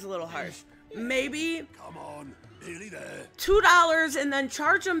sorry. It was a little harsh. Maybe Come on, nearly there. $2 and then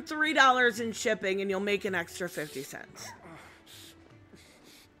charge them $3 in shipping and you'll make an extra 50 cents.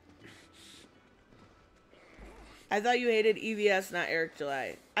 I thought you hated EVS, not Eric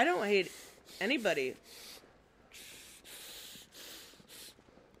July. I don't hate anybody.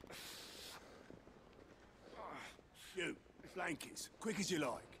 You, blankets, quick as you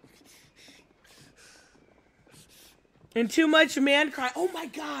like. And too much man cry. Oh my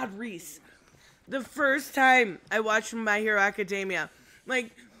God, Reese. The first time I watched My Hero Academia,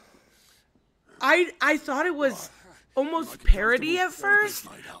 like, I thought it was almost parody at first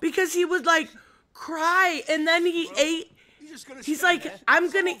because he would like cry, and then he ate. He's like,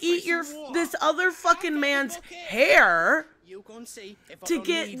 I'm gonna eat this other fucking man's hair to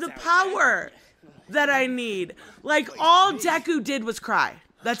get the power that I need. Like, all Deku did was cry.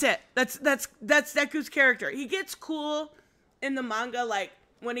 That's it. That's Deku's character. He gets cool in the manga, like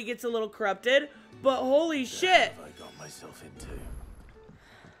when he gets a little corrupted, but holy shit. What have I got myself into?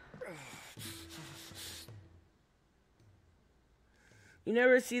 You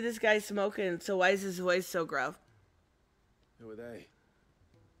never see this guy smoking, so why is his voice so gruff? Who are they?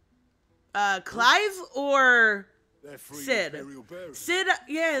 Clive or They're free Sid? Imperial bearers. Sid,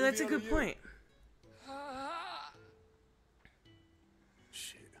 yeah, that's a good point.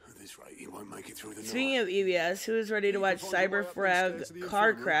 Shit, at this rate, he won't make it through the Speaking night. of EBS, who is ready to watch can find your way up Cyberfrag upstairs to the car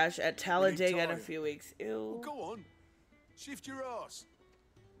infirmary. crash at Talladega in a time. few weeks? Ew. Go on, shift your ass.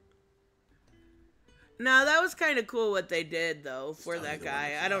 No, that was kind of cool what they did, though, for that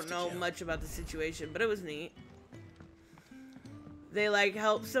guy. I don't know much about the situation, but it was neat. They, like,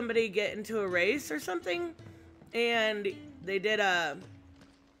 helped somebody get into a race or something, and they did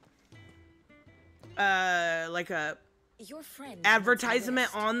like a Your friend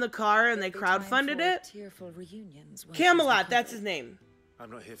advertisement on the car, and they crowdfunded it. Tearful reunions when Camelot, she's that's his name. I'm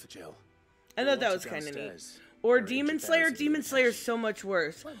not here for Jill. I thought that was kind of neat. Or Demon Slayer. Demon Slayer's so much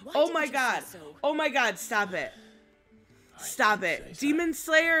worse. Oh my god. Oh my god, stop it. Stop it. Demon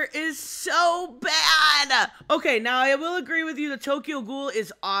Slayer is so bad. Okay, now I will agree with you. The Tokyo Ghoul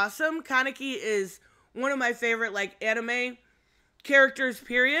is awesome. Kaneki is one of my favorite, like, anime characters,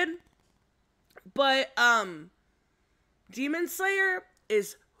 period. But, Demon Slayer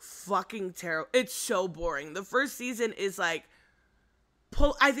is fucking terrible. It's so boring. The first season is like,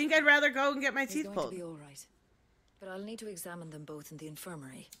 I think I'd rather go and get my He's teeth going pulled. to be all right, but I'll need to examine them both in the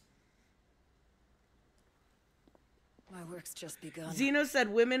infirmary. My work's just begun. Zeno said,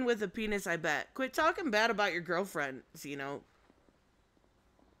 women with a penis, I bet. Quit talking bad about your girlfriend, Zeno.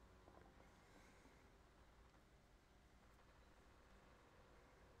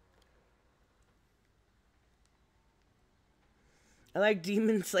 I like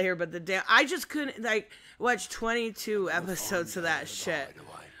Demon Slayer, but I just couldn't, like, watch 22 episodes of that shit.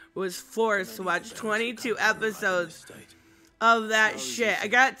 Was forced to watch 22 episodes of that shit. I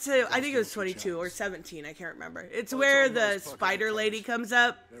got to, I think it was 22 or 17, I can't remember. It's where the spider lady comes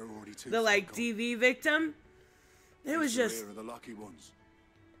up, the, like, DV victim. It was just,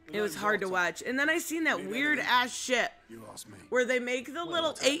 it was hard to watch. And then I seen that weird ass shit where they make the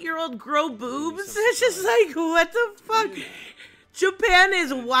little 8-year-old grow boobs. It's just like, what the fuck? Japan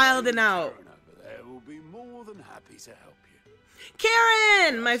is wilding out. There will be more than happy to help you.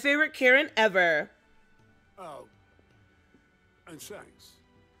 Karen! My favorite Karen ever. Oh, and thanks.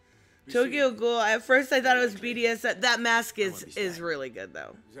 Tokyo Ghoul. At first I thought it was BDS. That mask is really good,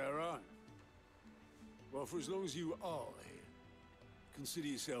 though. Is that right? Well, for as long as you are here, consider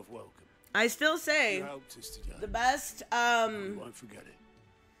yourself welcome. I still say You helped us today. the best, You won't forget it.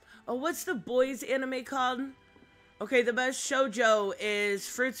 oh, what's the boys anime called? Okay, the best shoujo is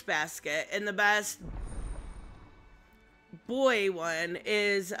Fruits Basket, and the best boy one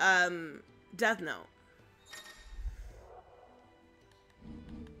is Death Note.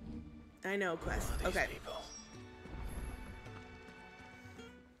 I know, Quest. Okay.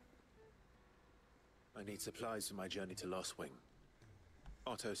 I need supplies for my journey to Lost Wing.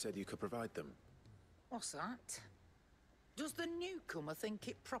 Otto said you could provide them. What's that? Does the newcomer think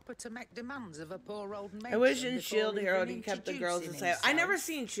it proper to make demands of a poor old I wish matron in before Shield Hero even he kept the girls introducing inside. I himself? never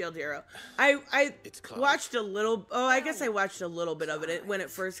seen Shield Hero. I watched a little. Oh, I guess I watched a little bit of it when it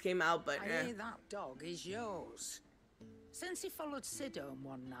first came out, but I hear that dog is yours. Since he followed Sid home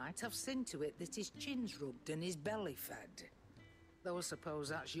one night, I've seen to it that his chin's rubbed and his belly fed. Though I suppose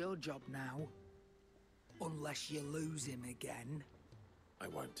that's your job now. Unless you lose him again. I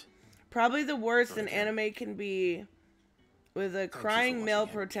won't. probably the worst an anime can be, with a crying male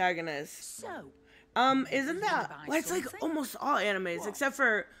protagonist. So, Isn't that? Well, it's like almost all animes, except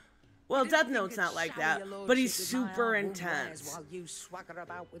for, well, Death Note's not like that, but he's super intense.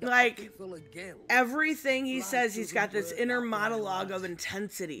 Like, everything he says, he's got this inner monologue of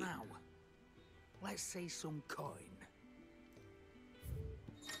intensity. Now, let's see some coin.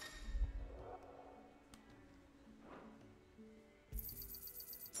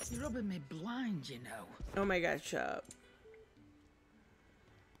 You're rubbing me blind, you know. Oh my god, shut up.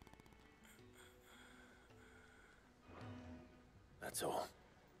 That's all.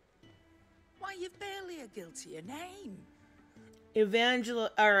 Why, you've barely a guiltier name. I don't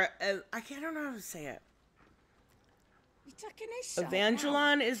know how to say it. You're taking this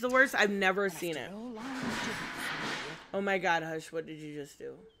Evangelon is the worst. I've never seen it. Oh my god, Hush, what did you just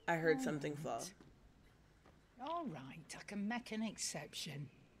do? I heard something fall. All right, I can make an exception.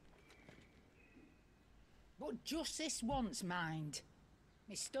 But just this once, mind.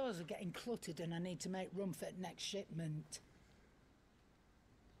 My stores are getting cluttered and I need to make room for the next shipment.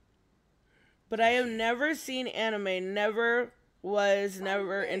 But I have never seen anime, never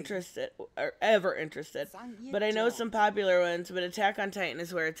interested, or ever interested. But I know some popular ones, but Attack on Titan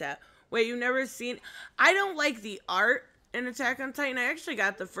is where it's at. Wait, you've never seen... I don't like the art in Attack on Titan. I actually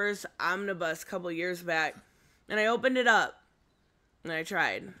got the first omnibus a couple years back, and I opened it up, and I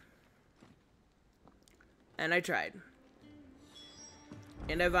tried. And I tried.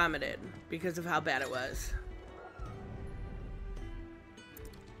 And I vomited because of how bad it was.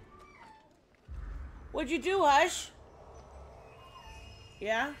 What'd you do, Hush?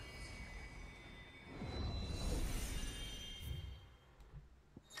 Yeah?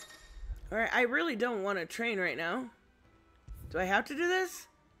 Alright, I really don't want to train right now. Do I have to do this?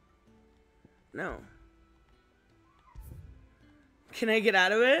 No. Can I get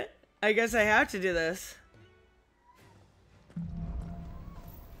out of it? I guess I have to do this.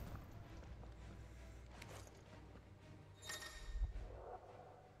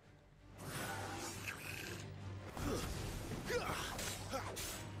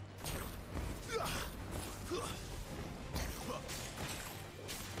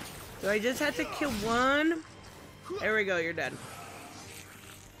 Do I just have to kill one? There we go, you're dead.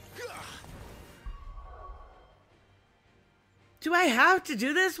 Do I have to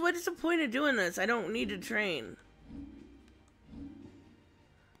do this? What is the point of doing this? I don't need to train.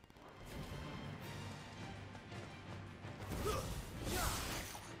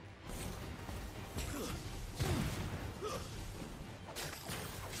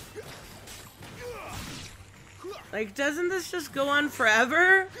 Like, doesn't this just go on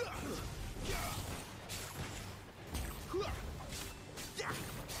forever?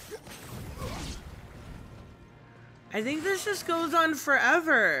 I think this just goes on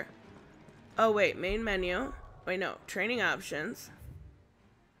forever. Oh, wait. Main menu. Wait, no. Training options.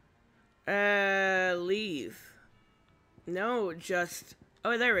 Leave. No, just...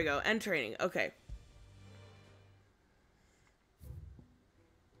 Oh, there we go. End training. Okay.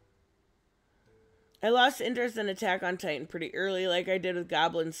 I lost interest in Attack on Titan pretty early, like I did with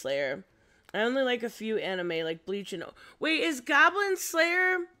Goblin Slayer. I only like a few anime, like Bleach and... Wait, is Goblin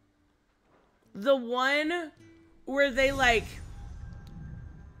Slayer the one where they, like,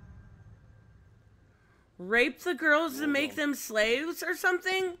 rape the girls to make them slaves or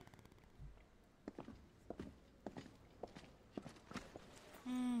something?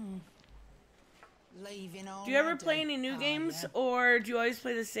 Do you ever play any new games, or do you always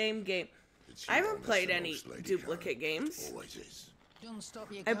play the same game? I haven't played any duplicate games.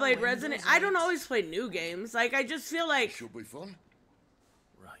 I played Resident... I don't always play new games. Like, I just feel like... Should be fun.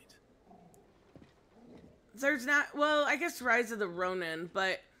 Right. There's not... Well, I guess Rise of the Ronin,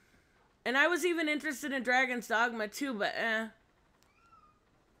 but... And I was even interested in Dragon's Dogma too, but eh.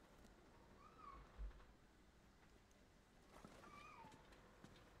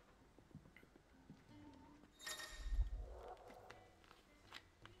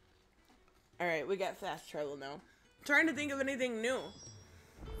 Alright, we got fast travel now. Trying to think of anything new.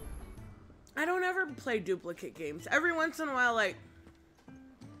 I don't ever play duplicate games. Every once in a while, like...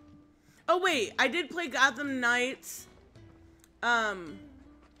 Oh, wait. I did play Gotham Knights.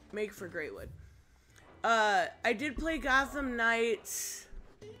 Make for Greatwood. I did play Gotham Knights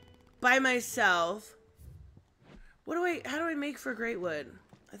by myself. How do I make for Greatwood?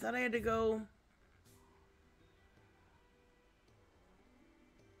 I thought I had to go...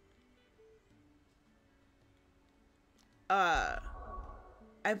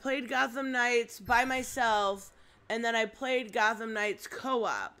 I played Gotham Knights by myself, and then I played Gotham Knights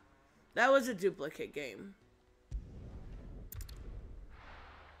co-op. That was a duplicate game.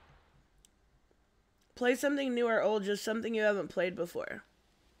 Play something new or old, just something you haven't played before.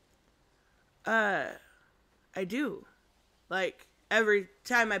 I do. Like, every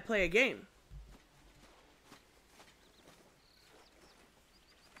time I play a game.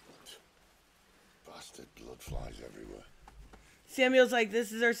 Bastard blood flies everywhere. Samuel's like,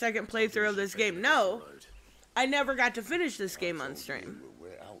 this is our second playthrough of this game. No, I never got to finish this game on stream.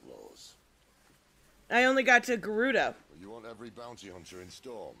 We're outlaws. I only got to Garuda. You want every bounty hunter in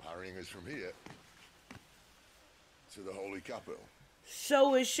Storm harrying us from here to the Holy Capital.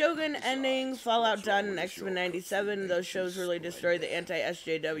 So is Shogun ending, Fallout done, and X-Men 97? Those shows really destroy the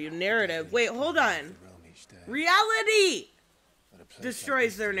anti-SJW narrative. Wait, hold on. Reality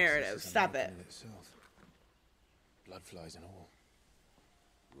destroys their narrative. Stop it. Blood flies and all.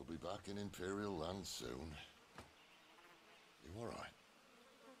 We'll be back in Imperial land soon. You all right?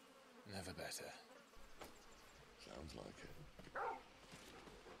 Never better. Sounds like it.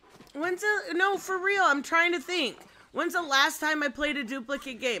 No, for real, I'm trying to think. When's the last time I played a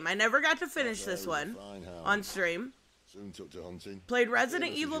duplicate game? I never got to finish this one on stream. Soon took to hunting. Played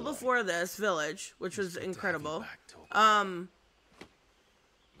Resident Evil before this, Village, which was incredible. Now,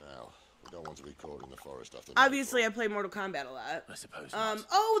 we don't want to be caught in the forest after Obviously, I play Mortal Kombat a lot. I suppose not.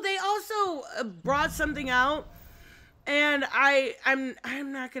 Oh, they also brought something out, and I'm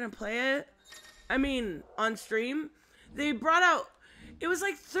not gonna play it. I mean, on stream, they brought out. It was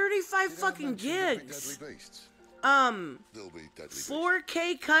like 35 fucking gigs. There'll be deadly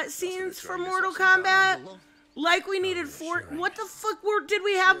 4K cutscenes for Mortal Kombat. Like we needed what the fuck did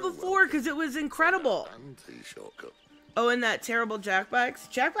we have before? Because it was incredible. Oh, and that terrible Jackbox.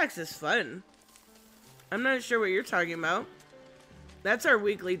 Jackbox is fun. I'm not sure what you're talking about. That's our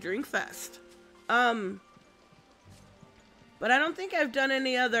weekly drink fest. But I don't think I've done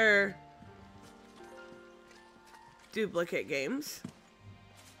any other duplicate games.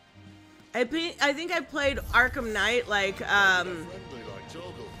 I think I played Arkham Knight like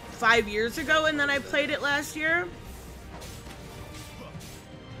 5 years ago, and then I played it last year.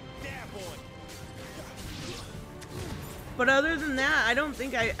 But other than that, I don't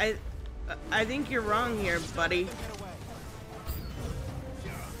think I think you're wrong here, buddy.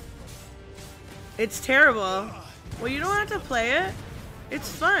 It's terrible. Well, you don't have to play it. It's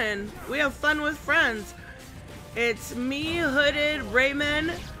fun. We have fun with friends. It's me, Hooded,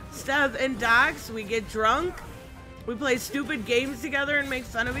 Raymond, Steph, and Docs. We get drunk. We play stupid games together and make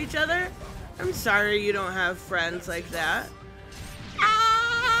fun of each other. I'm sorry you don't have friends like that.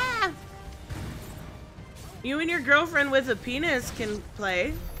 Ah! You and your girlfriend with a penis can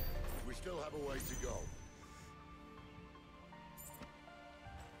play. We still have a way to go.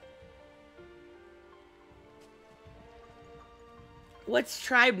 What's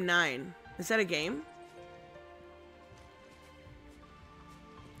Tribe 9? Is that a game?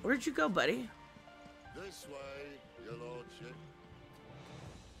 Where'd you go, buddy? This way, your lordship.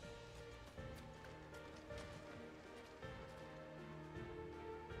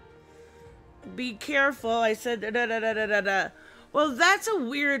 Be careful. I said da da da da da da. Well, that's a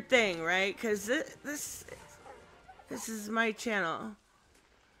weird thing, right? Because this is my channel.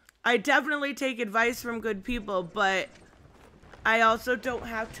 I definitely take advice from good people, but I also don't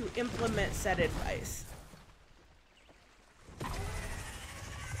have to implement said advice.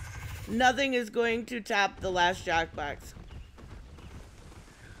 Nothing is going to top the last Jackbox.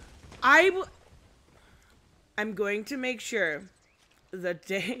 I'm going to make sure the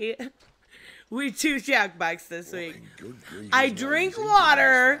day we do Jackbox this week, I drink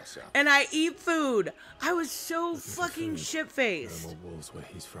water and I eat food. I was so fucking shit-faced. There were wolves where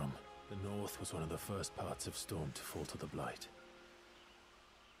he's from. The north was one of the first parts of Storm to fall to the Blight.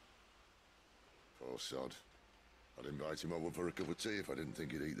 Poor sod. I'd invite him over for a cup of tea if I didn't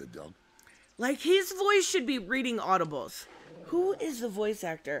think he'd eat the dog. Like, his voice should be reading audibles. Who is the voice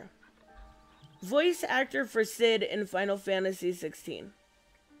actor? Voice actor for Sid in Final Fantasy 16.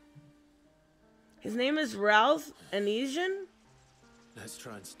 His name is Ralph Anesian? Let's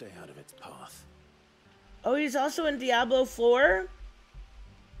try and stay out of its path. Oh, he's also in Diablo 4?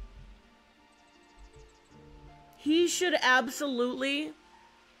 He should absolutely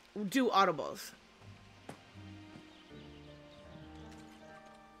do audibles.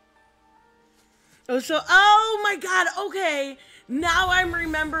 Oh my god, okay. Now I'm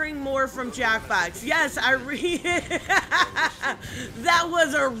remembering more from Jackbox. Yes, that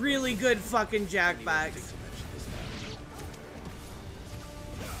was a really good fucking Jackbox.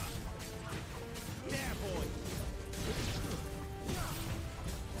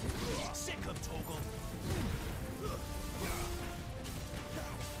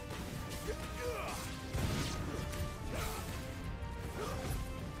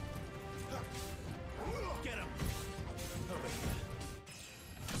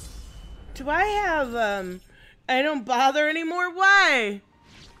 Do I have, I don't bother anymore? Why?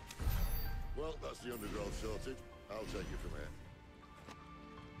 Well, that's the undergrowth sorted. I'll take you from here.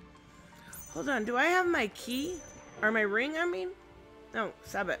 Hold on, do I have my key? Or my ring, I mean? No,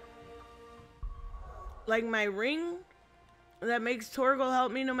 stop it. Like my ring that makes Torgal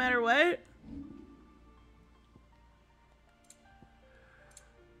help me no matter what?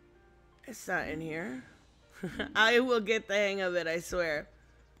 It's not in here. I will get the hang of it, I swear.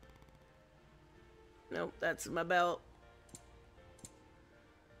 Nope, that's my belt.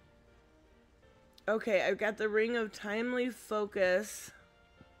 Okay, I've got the Ring of Timely Focus.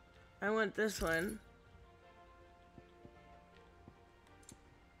 I want this one.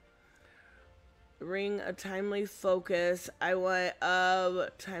 Ring a timely focus. I want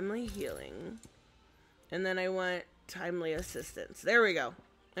timely healing. And then I want timely assistance. There we go.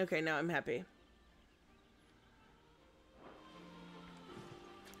 Okay, now I'm happy.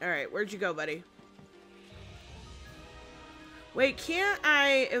 Alright, where'd you go, buddy? Wait, can't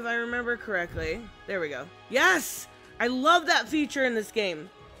I, if I remember correctly... There we go. Yes! I love that feature in this game.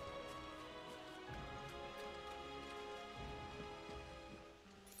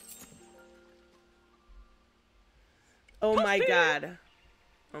 Oh my god.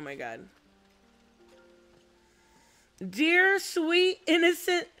 Oh my god. Dear, sweet,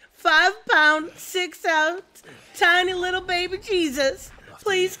 innocent, 5-pound, 6-ounce, tiny little baby Jesus,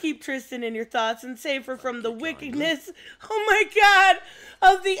 please keep Tristan in your thoughts and save her from the wickedness, oh my god,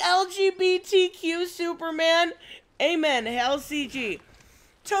 of the LGBTQ Superman. Amen. Hell CG.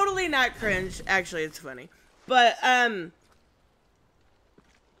 Totally not cringe. Actually, it's funny. But,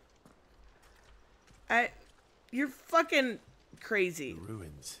 you're fucking crazy. The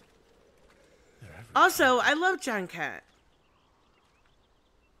ruins. Also, I love John Cat.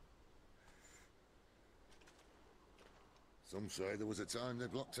 Some say there was a time they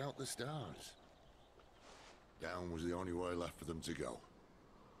blocked out the stars. Down was the only way left for them to go.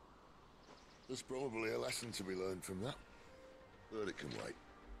 There's probably a lesson to be learned from that. But it can wait.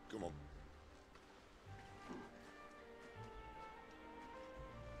 Come on.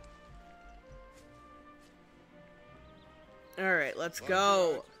 Alright, let's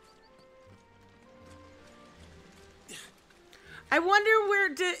go. I wonder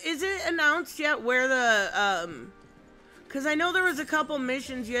where, is it announced yet where the, because I know there was a couple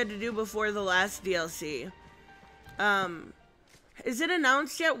missions you had to do before the last DLC. Is it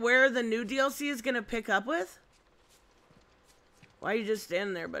announced yet where the new DLC is going to pick up with? Why are you just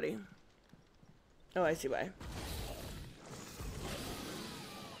standing there, buddy? Oh, I see why.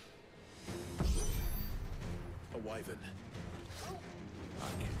 A wyvern. I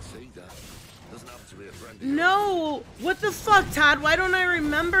can see that. Doesn't have to be a friend. No! What the fuck, Todd? Why don't I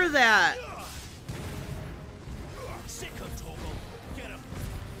remember that? Sick of Toggle. Get him.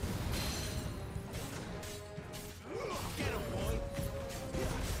 Get him, boy.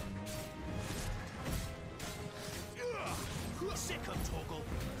 Sick of Toggle.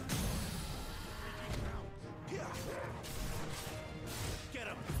 Get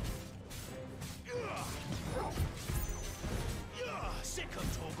him. Sick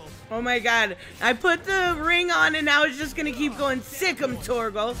of Toggle. Oh my god. I put the ring on and now it's just gonna keep going. Sick 'em,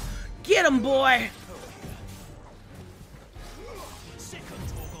 Torgal. Get him, boy. Sick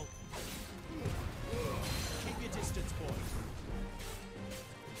of Toggle. Keep your distance, boy.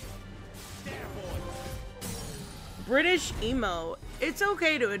 There, boy. British emo. It's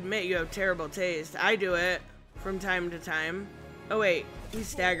okay to admit you have terrible taste. I do it from time to time. Oh wait, he's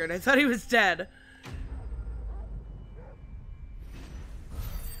staggered. I thought he was dead.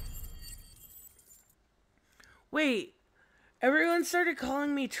 Wait, everyone started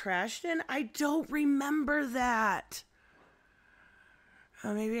calling me Trashton? I don't remember that.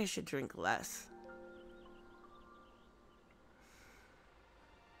 Oh, maybe I should drink less.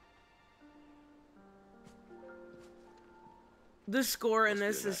 The score in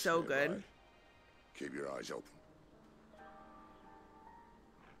this is so good. Keep your eyes open.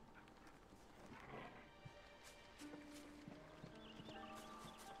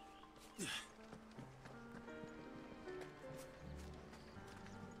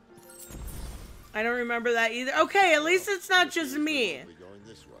 I don't remember that either. Okay, at least it's not just me. We're going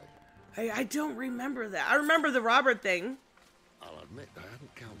this way. I don't remember that. I remember the Robert thing. I'll admit I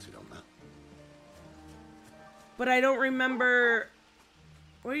hadn't counted on that. But I don't remember...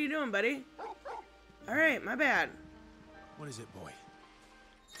 What are you doing, buddy? Alright, my bad. What is it, boy?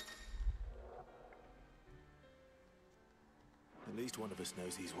 At least one of us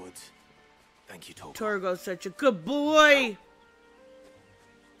knows these woods. Thank you, Torgo. Torgo's such a good boy!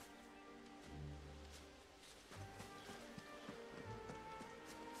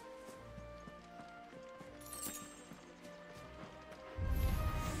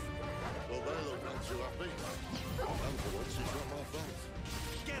 Well, they look not too happy. And for once, it's not my fault.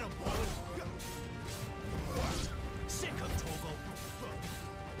 Get him, boy. Sick of Toggle.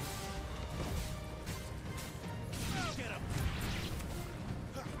 Get him.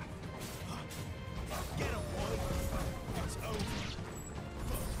 Get him, boy. It's over.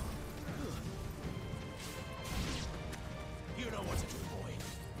 You know what to do, boy.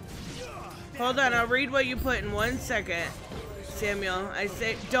 Hold on, I'll read what you put in 1 second. Samuel, I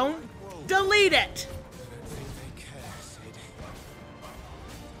say, don't delete it!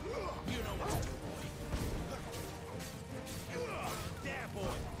 You know what to do, boy. There,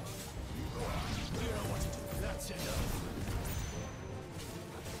 boy.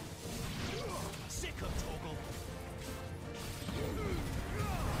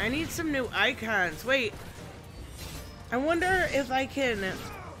 I need some new icons. Wait. I wonder if I can...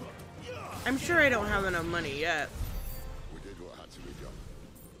 I'm sure I don't have enough money yet. We did what had to be done.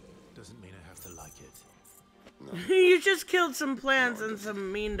 Doesn't mean I have to like it. You just killed some plants and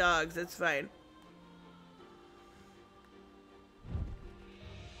some mean dogs. It's fine.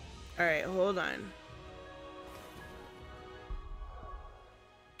 Alright, hold on.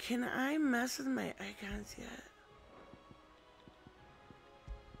 Can I mess with my icons yet?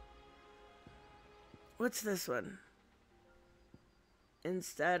 What's this one?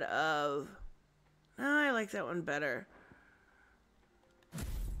 Instead of... No, I like that one better.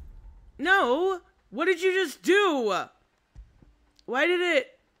 No! What did you just do? Why did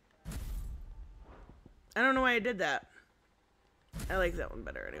it... I don't know why I did that. I like that one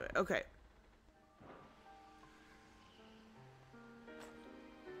better anyway. Okay.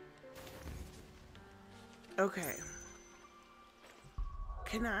 Okay.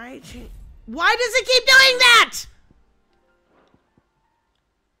 Can I change... Why does it keep doing that?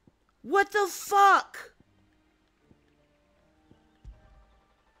 What the fuck?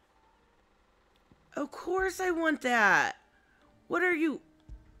 Of course I want that. What are you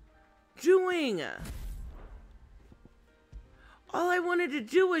doing? All I wanted to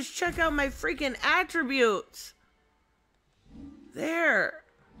do was check out my freaking attributes. There.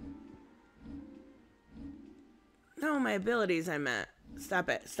 No, my abilities I meant. Stop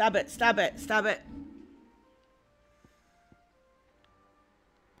it. Stop it. Stop it. Stop it.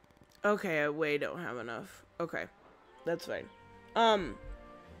 Okay, I way don't have enough. Okay. That's fine.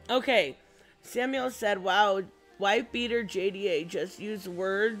 Okay. Samuel said, wow, Wife Beater JDA just used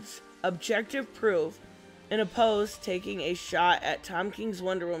words, objective proof, in a post taking a shot at Tom King's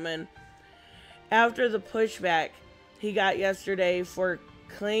Wonder Woman after the pushback he got yesterday for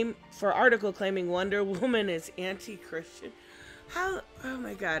article claiming Wonder Woman is anti-Christian. How? Oh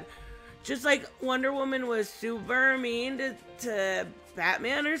my god. Just like Wonder Woman was super mean to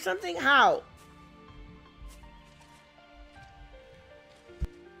Batman or something? How?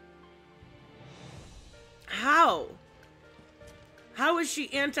 How? How is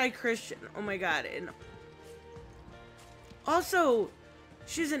she anti-Christian? Oh my god. And also,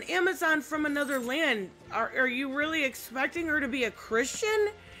 she's an Amazon from another land. Are you really expecting her to be a Christian?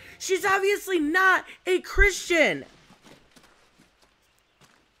 She's obviously not a Christian.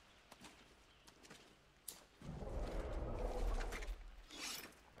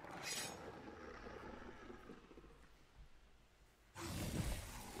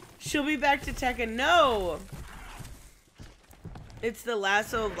 She'll be back to Tekken. No! It's the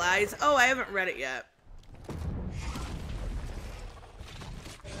Lasso of Lies. Oh, I haven't read it yet.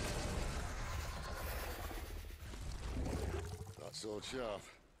 That sword sharp.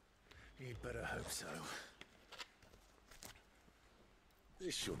 You'd better hope so.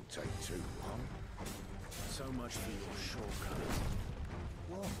 This shouldn't take too long. So much for your shortcut.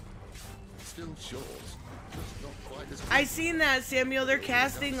 What? Still short. Just not quite as I seen that, Samuel. They're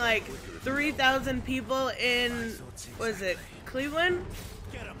casting like 3,000 people in, was it Cleveland?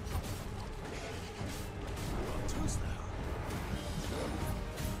 Get him.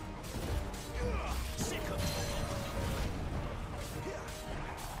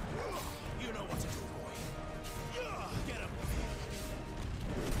 You know what to do, boy. Get him.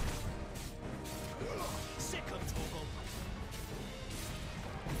 Sick of Toggle.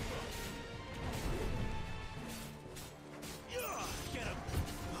 Get him.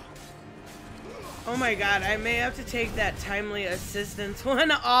 Oh my god, I may have to take that timely assistance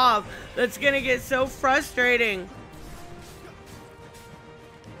one off. That's gonna get so frustrating.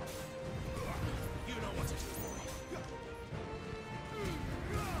 You know what to do, boy.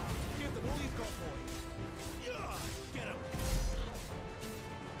 Give them all you've got, boy. Get him.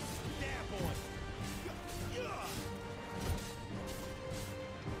 There, boy.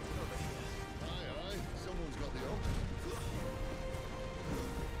 Aye, someone's got the hook.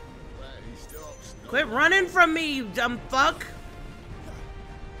 Where he stops. Quit running from me, you dumb fuck.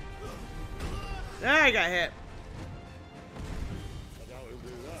 I got hit. I doubt he'll do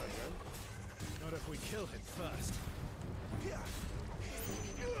that again. Not if we kill him first.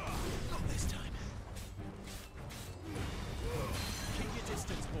 Not this time. Keep your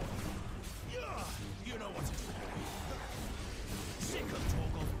distance, boy. You know what to do. Sick of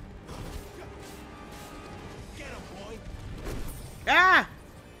Toggle. Get him, boy. Ah!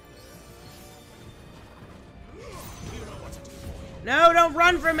 You know what to do, boy. No, don't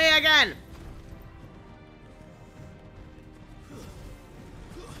run from me again.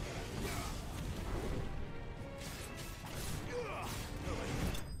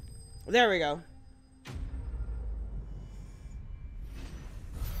 There we go.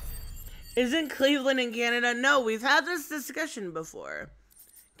 Isn't Cleveland in Canada? No, we've had this discussion before.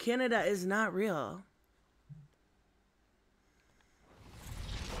 Canada is not real.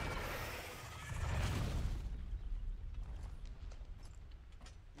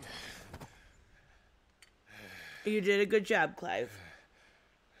 You did a good job, Clive.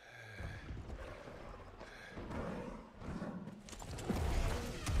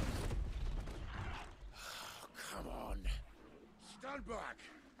 Come on. Stand back.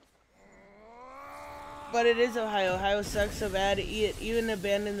 But it is Ohio. Ohio sucks so bad, it even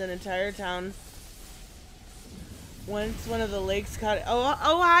abandoned an entire town. Once one of the lakes caught it. Oh,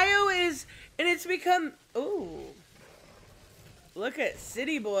 Ohio is, and it's become, ooh. Look at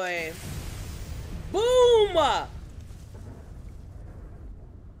City Boy. Boom!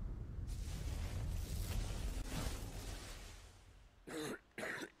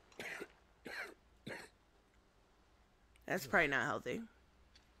 That's probably not healthy.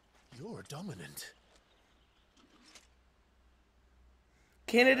 You're dominant.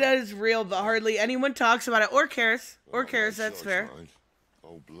 Canada is real, but hardly anyone talks about it or cares. Or cares, that's Choice, fair. mind.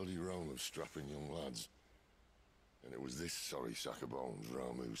 Oh, bloody realm of strapping young lads. And it was this sorry sack of bones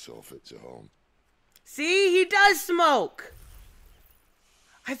realm who saw fit to home. See, he does smoke.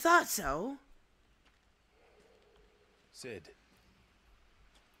 I thought so. Sid,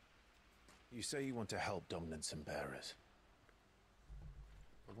 you say you want to help dominants and bearers.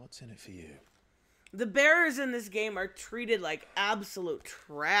 But what's in it for you? The bearers in this game are treated like absolute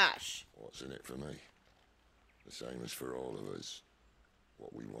trash. What's in it for me? The same as for all of us.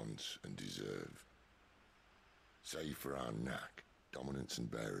 What we want and deserve. Save for our knack, dominants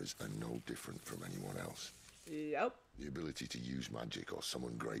and bearers are no different from anyone else. Yep. The ability to use magic or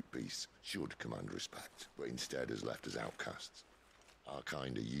summon great beasts should command respect, but instead has left us outcasts. Our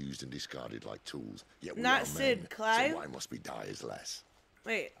kind are used and discarded like tools, yet we Not are Sid, men, Clive. so why must we die as less?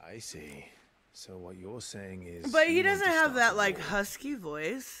 Wait. I see. So what you're saying is... But he you want doesn't to have start that, a like, war. husky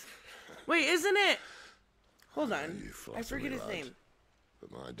voice. Wait, isn't it? Hold on. You flatter I forget me, his lad, name.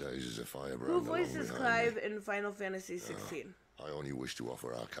 But my days as a firebrand Who are long voices behind Clive me. in Final Fantasy 16? I only wish to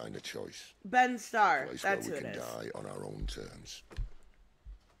offer our kind of choice. Ben Starr. A place That's who where we it can is. die on our own terms.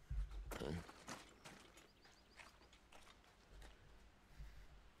 Okay?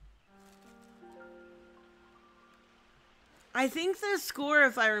 I think the score,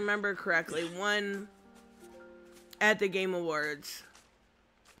 if I remember correctly, won at the Game Awards.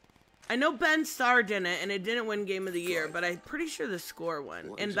 I know Ben Starr didn't, and it didn't win Game of the Year, but I'm pretty sure the score won.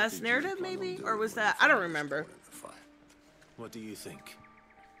 What And exactly Best do you Narrative, plan on maybe? doing Or was when that? you I don't find this remember. going in the fight? What do you think?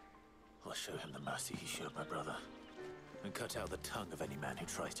 I'll show him the mercy he showed my brother. And cut out the tongue of any man who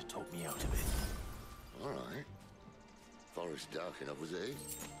tries to talk me out of it. All right. Forest dark enough, was it?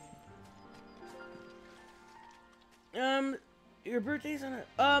 Your birthday's on it.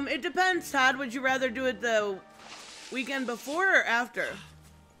 It depends, Todd. Would you rather do it the weekend before or after?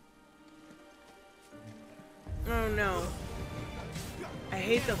 Oh no. I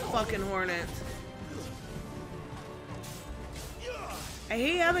hate the fucking Hornets. I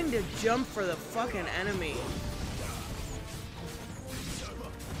hate having to jump for the fucking enemy.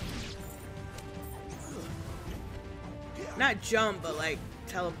 Not jump, but like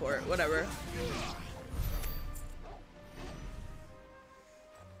teleport, whatever.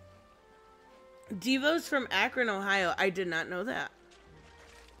 Devo's from Akron, Ohio. I did not know that.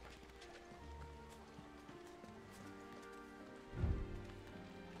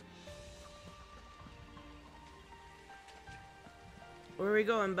 Where are we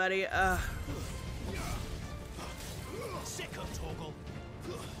going, buddy? Sick of Toggle.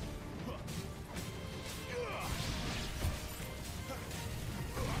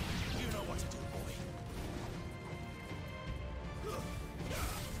 You know what to do, boy.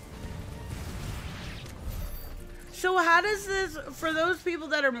 So how does this, for those people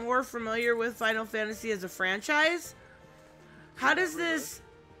that are more familiar with Final Fantasy as a franchise, how does this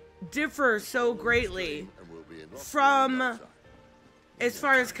differ so greatly from, as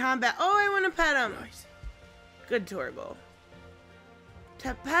far as combat? Oh, I want to pet him. Good Torgal.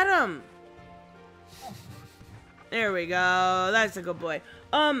 To pet him. There we go. That's a good boy.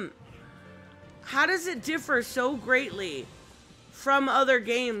 How does it differ so greatly from other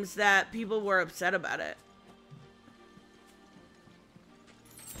games that people were upset about it?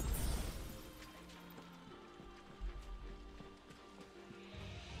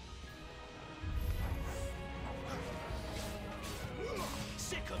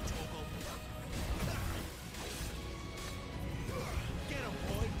 Sick of Toggle. Get him,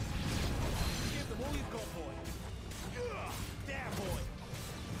 boy. Give them all you've got, boy. There, boy.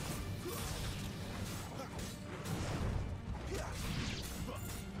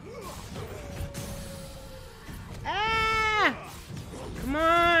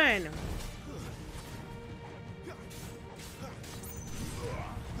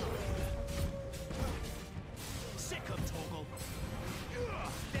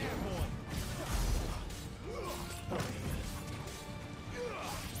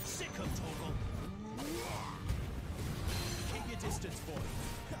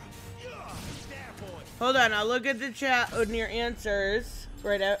 Hold on, I'll look at the chat on your answers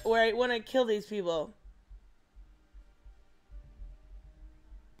right at where I want to kill these people.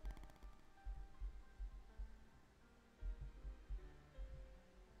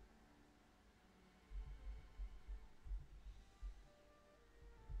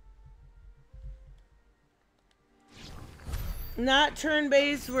 Not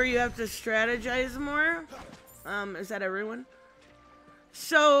turn-based where you have to strategize more. Is that everyone?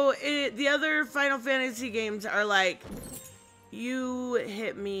 So the other Final Fantasy games are like, you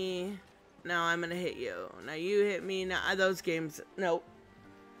hit me, now I'm gonna hit you. Now you hit me, now those games, nope.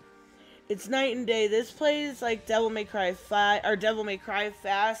 It's night and day. This plays like Devil May Cry 5, or Devil May Cry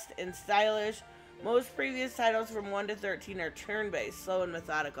fast and stylish. Most previous titles from 1 to 13 are turn-based, slow and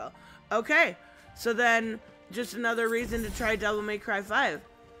methodical. Okay, so then just another reason to try Devil May Cry 5.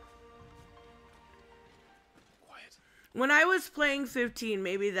 Quiet. When I was playing 15,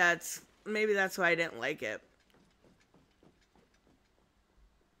 maybe that's why I didn't like it.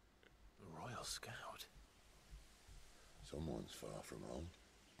 A Royal Scout. Someone's far from home.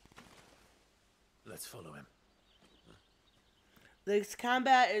 Let's follow him. This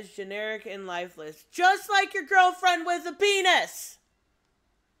combat is generic and lifeless, just like your girlfriend with a penis.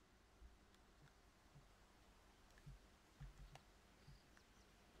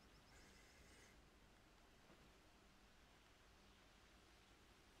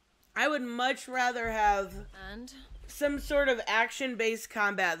 I would much rather have some sort of action-based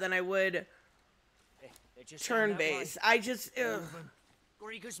combat than I would turn-based. I just, ugh.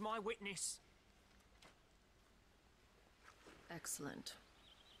 Grieger's my witness. Excellent.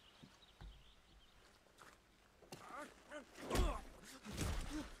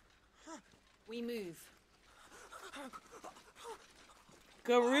 We move.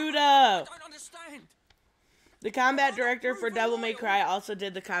 Garuda! I don't understand. The combat director for Devil May Cry also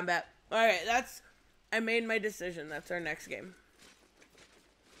did the combat. Alright, I made my decision. That's our next game.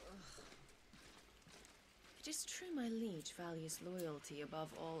 It is true my liege values loyalty above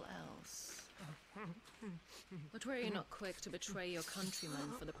all else. But were you not quick to betray your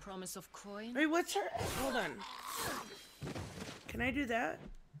countrymen for the promise of coin? Wait, what's her... Hold on. Can I do that?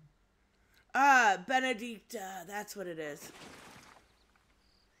 Benedicta. That's what it is.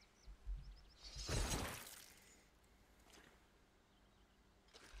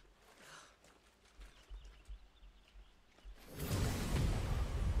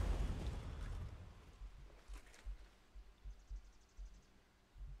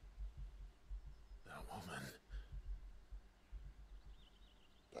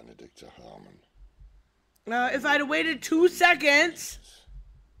 Benedicta Harmon. If I'd have waited 2 seconds.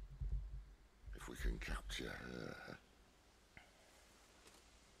 If we can capture her.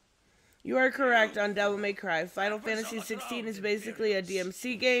 You are correct on Devil May Cry. Final Fantasy 16 is basically a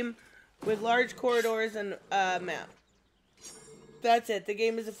DMC game with large corridors and a map. That's it. The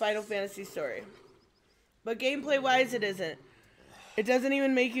game is a Final Fantasy story. But gameplay-wise, it isn't. It doesn't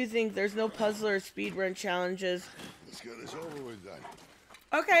even make you think. There's no puzzle or speedrun challenges. Let's get this over with then.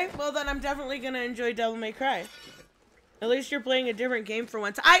 Okay, well then I'm definitely gonna enjoy Devil May Cry. At least you're playing a different game for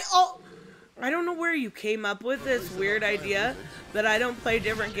once. I don't know where you came up with this weird idea that I don't play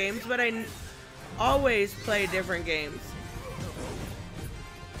different games, but I always play different games.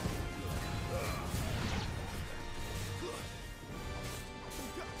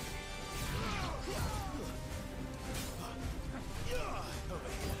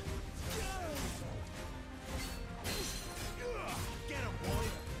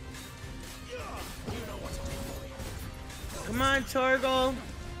 Come on, Torgal.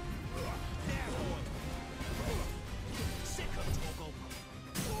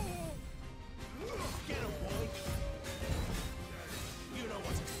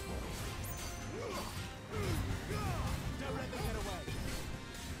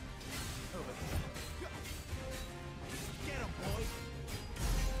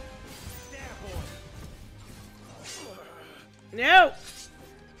 No!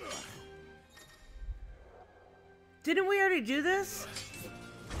 Didn't we already do this?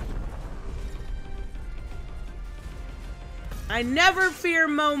 I never fear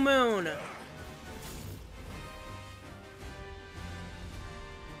Mo Moon.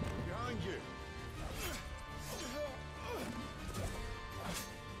 Behind you.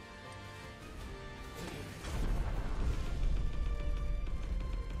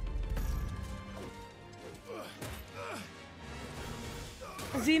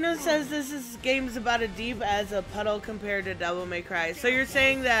 Xeno says this game's about as deep as a puddle compared to Devil May Cry. So you're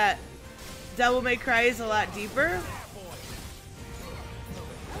saying that Devil May Cry is a lot deeper?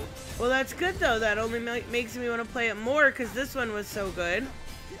 Well, that's good though. That only makes me want to play it more because this one was so good.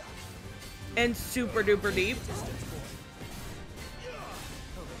 and super duper deep.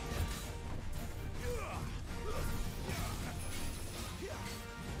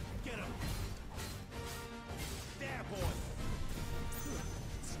 Get him. There, boy.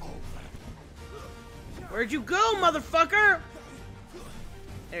 Where'd you go, motherfucker?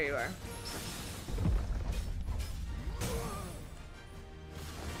 There you are.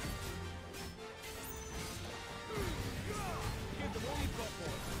 Give them all you've got,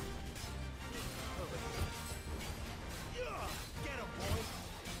 boy. Get him, boy.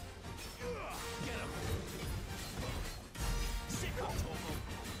 Get him. Sick of Tomo.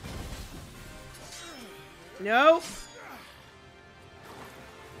 Nope.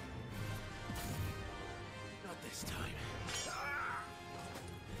 Not this time.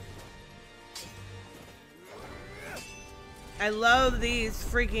 I love these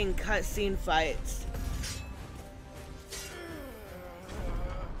freaking cutscene fights.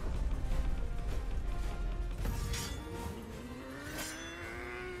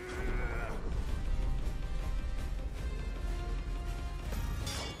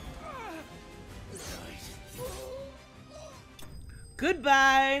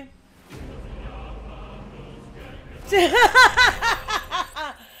 Goodbye.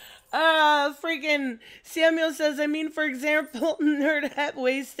 Freaking Samuel says, I mean, for example, Nerdhead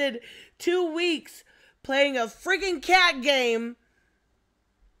wasted 2 weeks playing a freaking cat game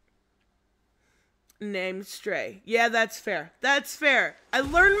named Stray. Yeah, that's fair. That's fair. I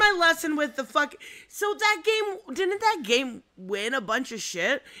learned my lesson with the fuck. So that game, didn't that game win a bunch of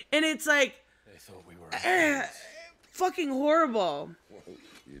shit? And it's like, They thought we were fucking horrible. Well,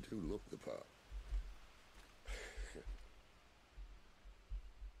 you do look the part.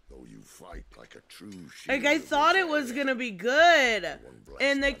 Though you fight like a true Like, I thought it was gonna be good.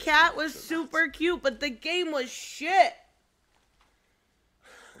 And the cat was super cute, but the game was shit.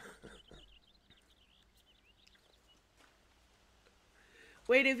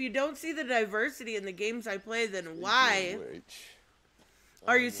 Wait, if you don't see the diversity in the games I play, then why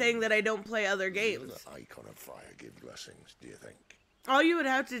are you saying that I don't play other games? The icon of fire give blessings, do you think? All you would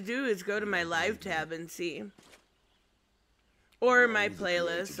have to do is go to my live tab and see. Or my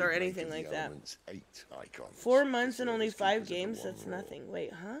playlist or anything like that. 4 months and only 5 games? That's nothing.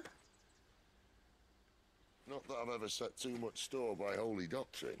 Wait, huh? Not that I've ever set too much store by holy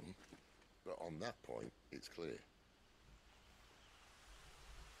doctrine, but on that point, it's clear.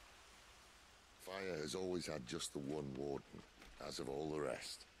 Fire has always had just the one warden, as of all the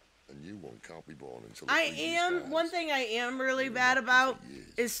rest. A new one can't be born until the one thing I am really bad about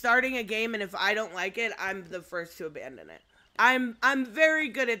is starting a game, and if I don't like it, I'm the first to abandon it. I'm very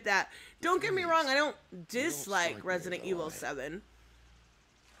good at that. Don't get me wrong, I don't dislike Resident Evil 7.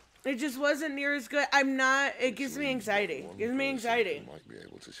 It just wasn't near as good. It gives me anxiety. It gives me anxiety. Might be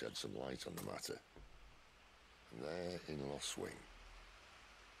able to shed some light on the matter. And they're in Lost Wing.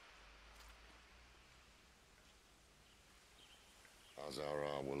 As are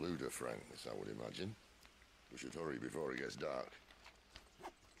our Waluda friends, I would imagine. We should hurry before it gets dark.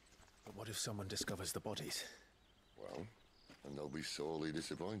 But what if someone discovers the bodies? Well, and they'll be sorely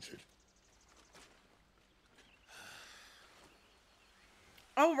disappointed.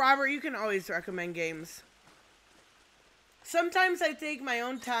 Oh, Robert, you can always recommend games. Sometimes I take my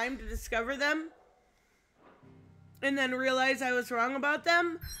own time to discover them and then realize I was wrong about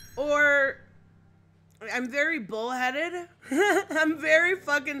them, or I'm very bullheaded. I'm very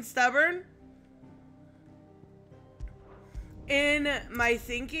fucking stubborn in my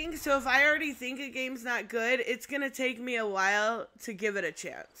thinking. So if I already think a game's not good, it's gonna take me a while to give it a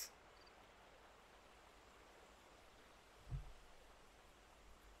chance.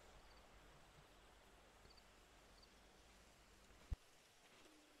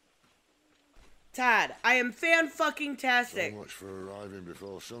 Todd, I am fan-fucking-tastic So much for arriving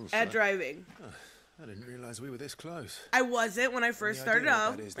before sunset. at driving. I didn't realize we were this close. I wasn't when I first started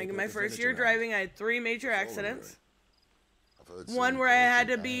out. Like in my first year driving, I had 3 major accidents. One where I had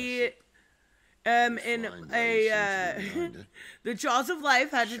to be in a the jaws of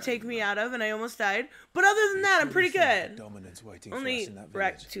life had to take me out of, and I almost died. But other than that, I'm pretty good. Only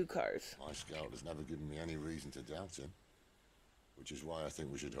wrecked 2 cars. My scout has never given me any reason to doubt him, which is why I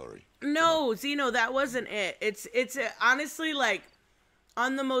think we should hurry. No, Zeno, that wasn't it. It's honestly, like,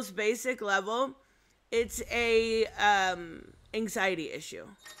 on the most basic level, it's a anxiety issue.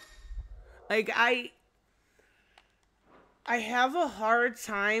 Like, I have a hard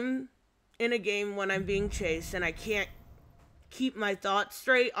time in a game when I'm being chased and I can't keep my thoughts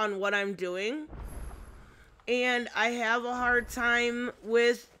straight on what I'm doing. And I have a hard time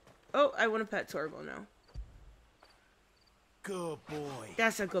with... Oh, I want to pet Torval now. Good boy.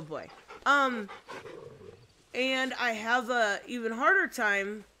 That's a good boy. And I have a even harder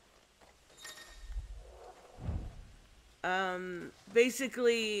time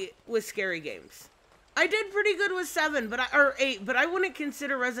basically with scary games. I did pretty good with 7, or 8, but I wouldn't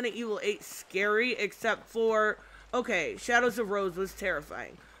consider Resident Evil 8 scary except for, okay, Shadows of Rose was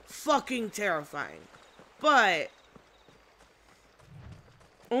terrifying. Fucking terrifying. But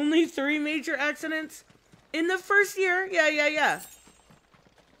only 3 major accidents in the first year? Yeah.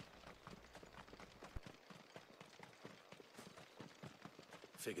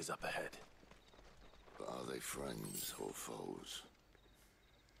 Figures up ahead. But are they friends or foes?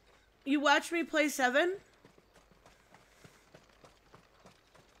 You watched me play 7?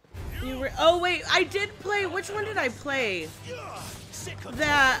 Oh wait, I did play, which one did I play?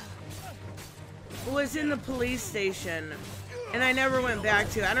 That was in the police station, and I never went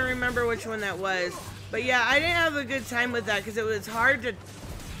back to. I don't remember which one that was. But yeah, I didn't have a good time with that because it was hard to,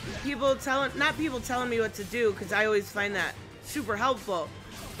 not people telling me what to do, because I always find that super helpful.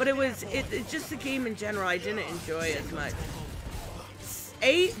 But it's just the game in general I didn't enjoy as much.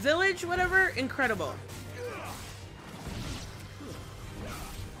 8, Village, whatever, incredible.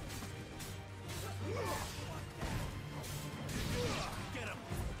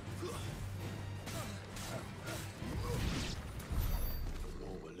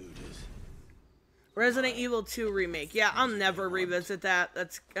 Resident Evil 2 remake. Yeah, I'll never revisit that.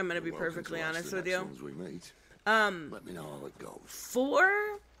 I'm gonna be perfectly honest with you. Let me know how it goes.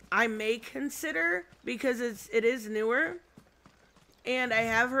 4, I may consider because it is newer, and I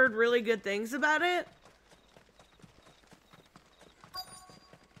have heard really good things about it.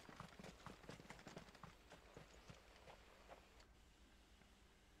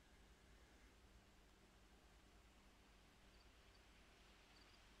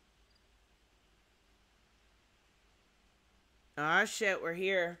 Ah, shit, we're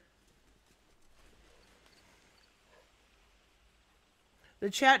here.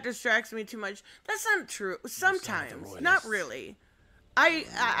 The chat distracts me too much. That's not true. Sometimes. Not really.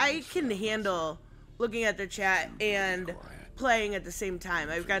 I can handle looking at the chat and playing at the same time.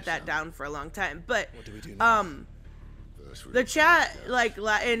 I've got that down for a long time. But, the chat, like,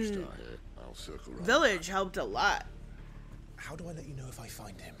 in Village helped a lot. How do I let you know if I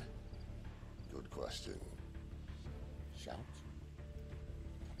find him? Good question. Shout.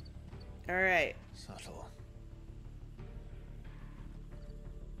 Alright. Subtle.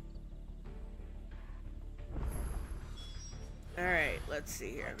 Alright, let's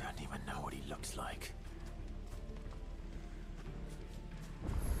see here. I don't even know what he looks like.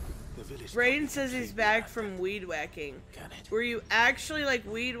 Braden says he's back from weed whacking. Were you actually like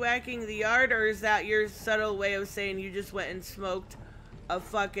weed whacking the yard, or is that your subtle way of saying you just went and smoked a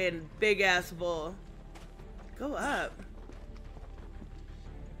fucking big ass bowl? Go up.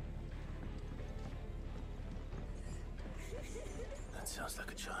 That sounds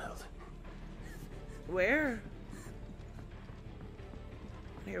like a child. Where?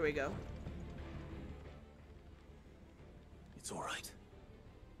 Here we go. It's all right.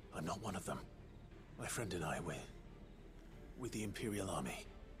 I'm not one of them. My friend and I, we're with the Imperial Army,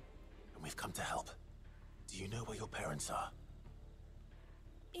 and we've come to help. Do you know where your parents are?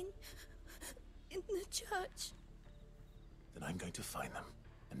 In the church. Then I'm going to find them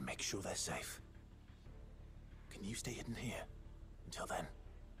and make sure they're safe. Can you stay hidden here until then?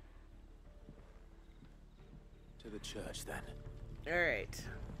 To the church, then. All right.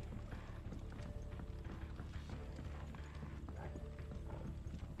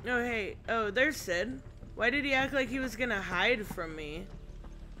 Oh, hey. Oh, there's Sid. Why did he act like he was gonna hide from me?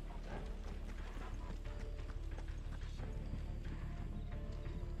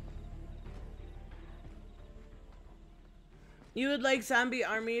 You would like Zombie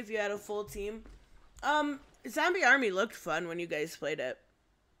Army if you had a full team? Zombie Army looked fun when you guys played it.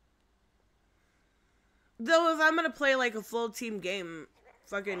 Though if I'm gonna play like a full team game,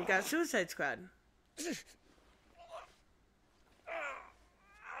 fucking got Suicide Squad.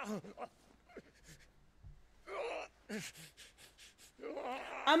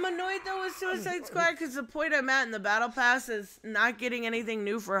 I'm annoyed though with Suicide Squad because the point I'm at in the battle pass is not getting anything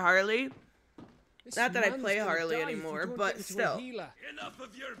new for Harley. Not that I play Harley anymore, but still. Enough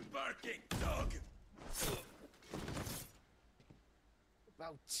of your barking, dog.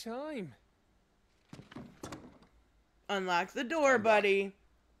 About time. Unlock the door, buddy.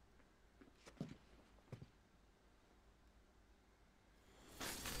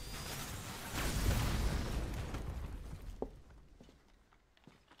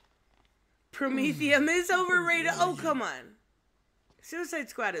 Prometheum is overrated. Oh, come on. Suicide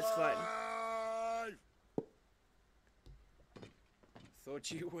Squad is fun.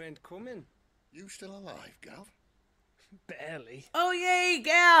 Thought you weren't coming. You still alive, Gav? Barely. Oh, yay,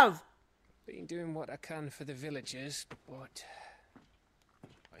 Gav! Been doing what I can for the villagers, but...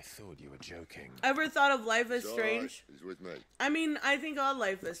 I thought you were joking. Ever thought of Life is It's all Strange? right. He's with me. I mean, I think all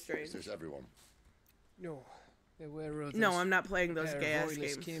Life is Strange. Is this everyone? No, there were others. No, I'm not playing those Pair of gay-ass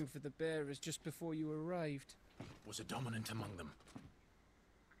royalists games. came for the bearers just before you arrived. Was a dominant among them?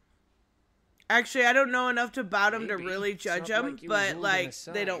 Actually, I don't know enough about them to Maybe. really It's judge not them, like he was but, holding like,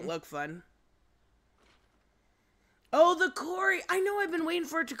 a they don't sign. look fun. Oh, the Corey! I know I've been waiting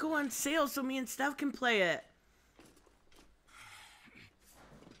for it to go on sale so me and Steph can play it.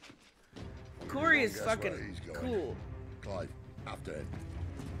 Corey is Guess where fucking he's going. cool. Clive, after him.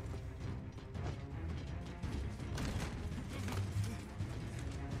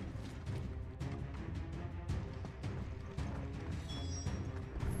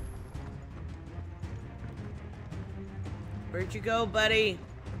 Where'd you go, buddy?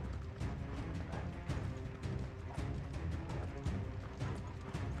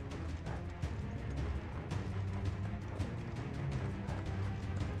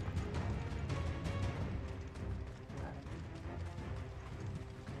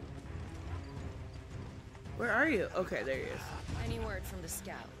 Where are you? Okay, there he is. Any word from the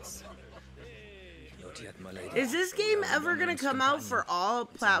scouts? Not yet, my lady. Is this game ever gonna come out for all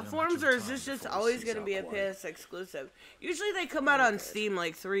platforms, or is this just always gonna be a PS exclusive? Usually they come out on Steam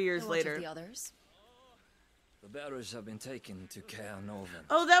like 3 years And what of later. the others? The bearers have been taken to Caer Northern.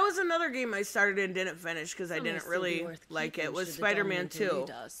 Oh, that was another game I started and didn't finish because I Some may didn't still be really worth like keeping it. Was should the Spider-Man dominant 2. lead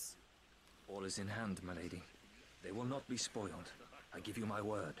us. All is in hand, my lady. They will not be spoiled. I give you my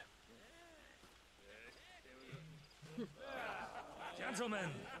word. Gentlemen,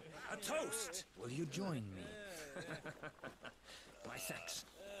 a toast! Will you join me? My thanks.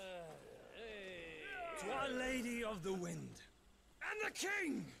 To Our Lady of the Wind and the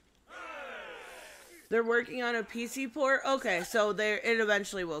King! They're working on a PC port? Okay, so it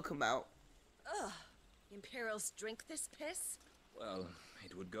eventually will come out. Ugh. Imperials drink this piss? Well,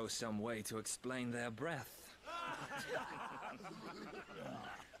 it would go some way to explain their breath.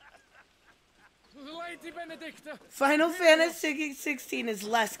 Lady Benedicta! Final Fantasy 16 is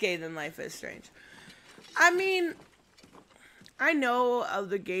less gay than Life is Strange. I mean, I know of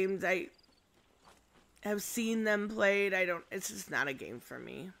the games I have seen them played. It's just not a game for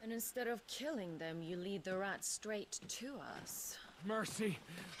me. And instead of killing them, you lead the rats straight to us. Mercy.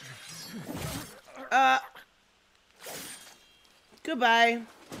 Goodbye.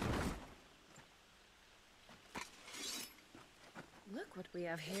 Look what we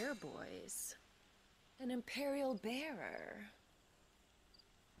have here, boys. An Imperial bearer.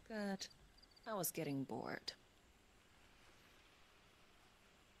 Good. I was getting bored.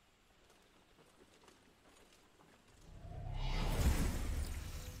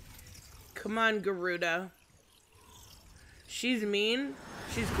 Come on, Garuda. She's mean.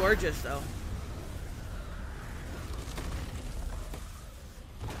 She's gorgeous, though.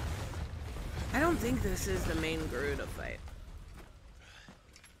 I don't think this is the main Garuda fight.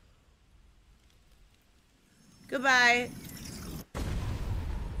 Goodbye.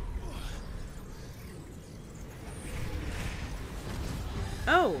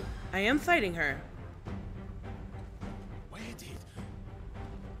 Oh, I am fighting her. Where did?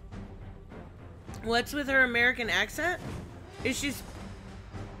 What's with her American accent? Is she...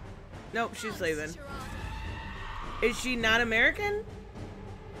 Nope, she's leaving. Is she not American?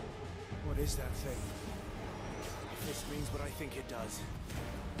 What is that thing? If this means what I think it does,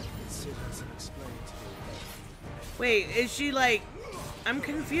 Sid hasn't explained to me. Wait, is she like... I'm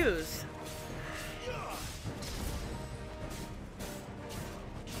confused.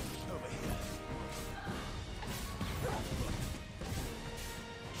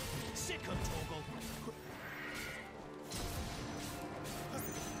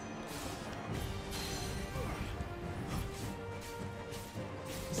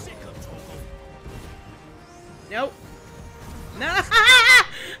 Nope. No,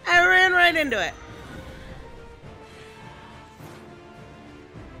 I ran right into it.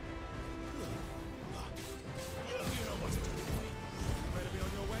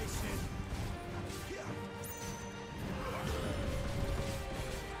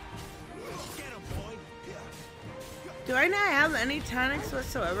 Do I not have any tonics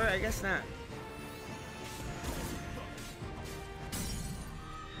whatsoever? I guess not.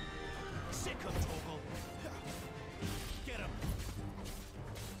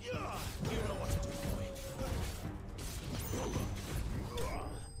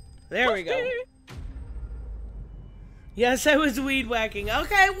 There we go. Yes, I was weed whacking.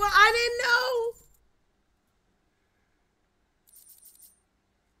 Okay, well, I didn't know.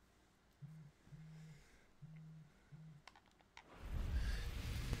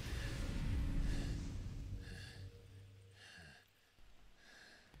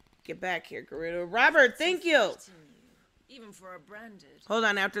 Get back here, Gerudo. Robert, thank you. Even for a branded. Hold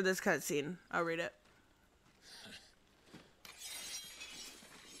on, after this cutscene, I'll read it.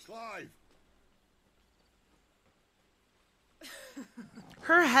 Clive!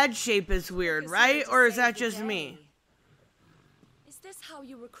 Her head shape is weird, right? Or is that just me? Is this how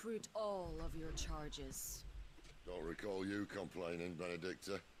you recruit all of your charges? Don't recall you complaining,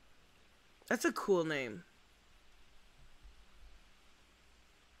 Benedicta. That's a cool name.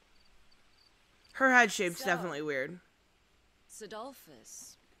 Her head shape's definitely weird.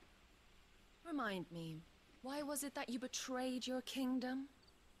 Sidolphus, remind me, why was it that you betrayed your kingdom?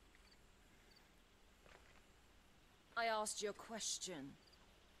 I asked you a question,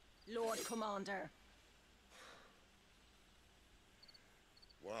 Lord Commander.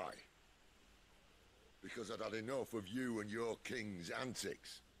 Why? Because I'd had enough of you and your king's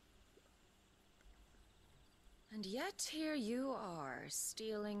antics. And yet here you are,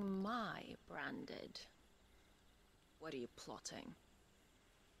 stealing my branded. What are you plotting?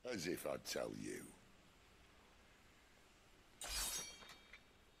 As if I'd tell you.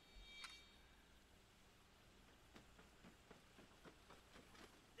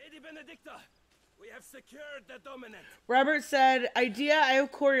 Lady Benedicta, we have secured the dominant. Robert said, idea, I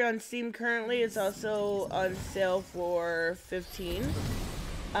have Corey on Steam currently. It's also on sale for $15.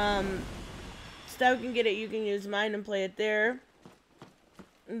 Stout can get it, you can use mine and play it there.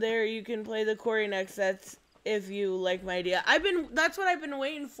 There you can play the Corey next. That's if you like my idea. That's what I've been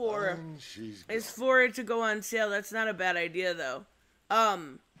waiting for. Is for it to go on sale. That's not a bad idea though.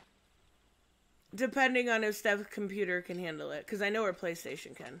 Depending on if Steph's computer can handle it. Because I know her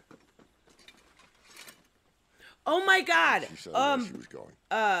PlayStation can. Oh my god!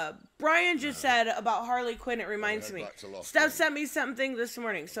 Brian just said about Harley Quinn, it reminds me. Steph sent me something this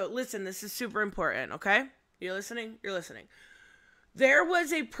morning. So listen, this is super important, okay? You're listening? You're listening. There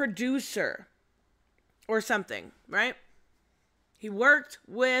was a producer or something, right? He worked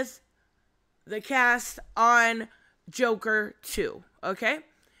with the cast on Joker 2, okay?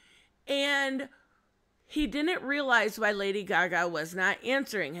 And he didn't realize why Lady Gaga was not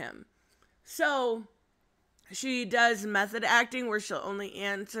answering him. So she does method acting where she'll only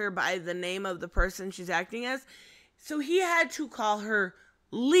answer by the name of the person she's acting as. So he had to call her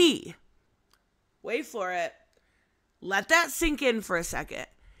Lee. Wait for it. Let that sink in for a second.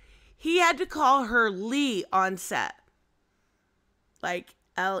 He had to call her Lee on set. Like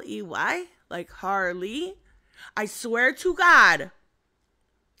L-E-Y? Like Harley? I swear to God,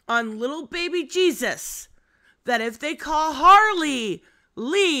 on little baby Jesus, that if they call Harley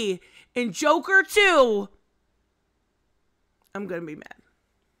Lee in Joker 2, I'm gonna be mad.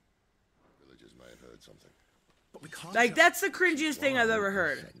 Villagers may have heard something. But we can't. Like, that's the cringiest thing I've ever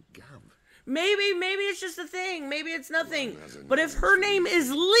heard. Maybe it's just a thing. Maybe it's nothing. But if her name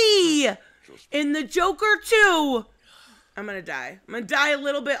is Lee in the Joker 2, I'm gonna die. I'm gonna die a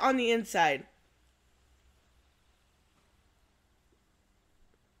little bit on the inside.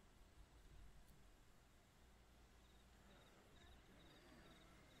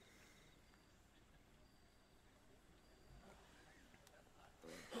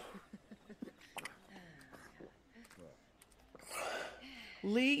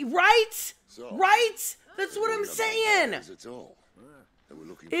 Lee, right? Right? That's what I'm saying.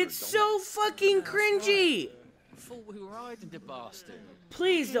 It's so fucking cringy. I thought we were hiding the bastard.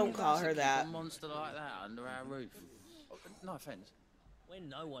 Please don't call her that. A monster like that under our roof. No offense. When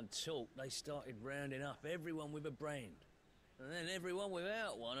no one talked, they started rounding up everyone with a brand. And then everyone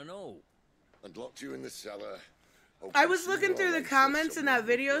without one and all. And locked you in the cellar. I was looking through the comments in that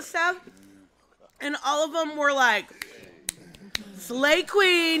video stuff, and all of them were like, Slay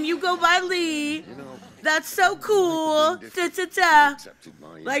Queen, you go by Lee. That's so cool. Da-da-da.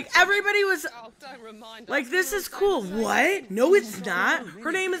 Like, everybody was like, this is cool. What? No, it's not.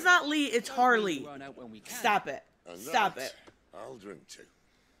 Her name is not Lee, it's Harley. Stop it. Stop it. I'll drink too.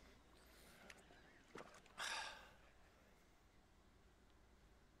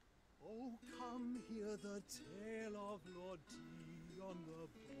 Oh, come hear the tale of Lord T on the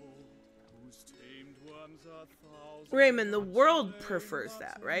boat, whose tamed worms are thousand. Raymond, the world prefers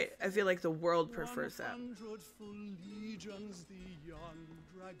that, right? I feel like the world prefers that. 100 full legions the young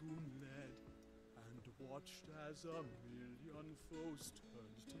dragoon led, and watched as a million foes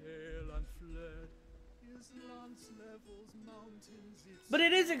turned tail and fled. His lance levels mountains, But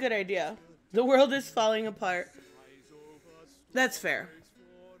it is a good idea. The world is falling apart. That's fair.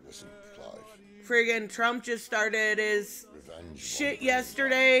 Listen, Clive. Friggin' Trump just started his shit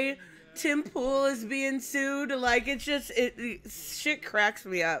yesterday. Tim Pool is being sued. Like, it's just, shit cracks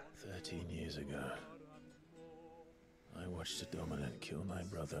me up. 13 years ago, I watched the Dominant kill my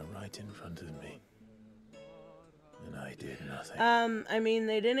brother right in front of me. And I did nothing. I mean,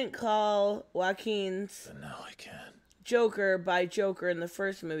 they didn't call Joaquin's But now I can. Joker by Joker in the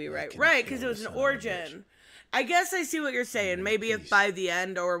first movie, right? Right, because it was an origin. I guess I see what you're saying. Maybe if by the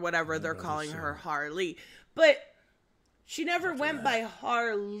end or whatever they're calling her Harley. But she never went by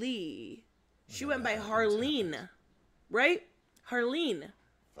Harley. She went by Harleen. Right? Harleen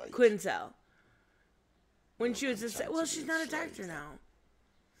Quinzel. When she was a... Well, she's not a doctor now.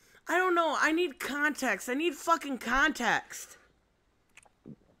 I don't know. I need context. I need fucking context.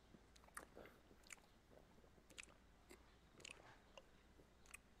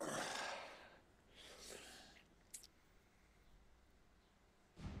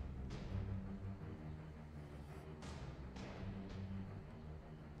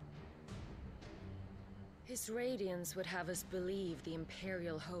 His radiance would have us believe the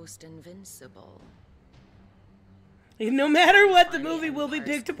Imperial host invincible. No matter what, the movie will be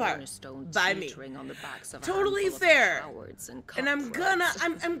picked apart by me. Totally fair. And I'm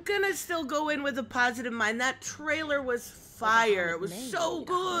gonna still go in with a positive mind. That trailer was fire. It was so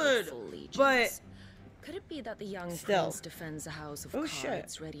good. But could it be that the young still prince defends a house of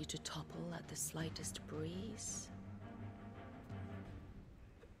cards ready to topple at the slightest breeze?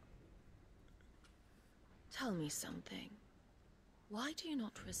 Tell me something. Why do you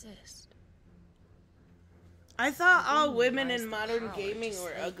not resist? I thought all women in modern gaming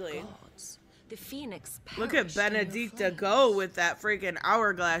were ugly. The Phoenix Look at Benedicta go with that freaking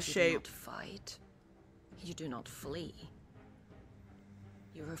hourglass shape. You do not fight. You do not flee.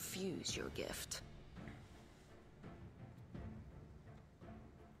 You refuse your gift.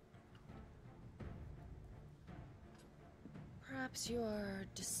 Perhaps you're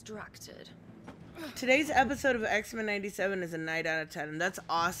distracted. Today's episode of X-Men 97 is a 9 out of 10, and that's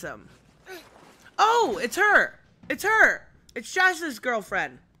awesome. Oh, it's her. It's her. It's Josh's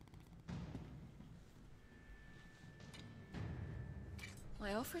girlfriend.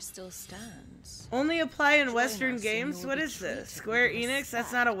 My offer still stands. Only apply in Western games? What is this? Square Enix?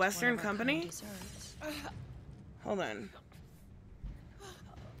 That's not a Western company? Hold on.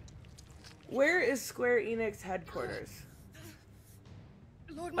 Where is Square Enix headquarters?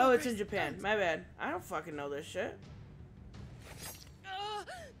 Oh, it's in Japan. My bad. I don't fucking know this shit.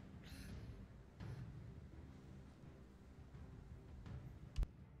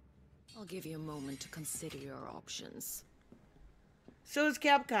 I'll give you a moment to consider your options. So is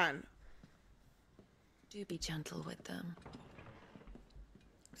Capcom. Do be gentle with them.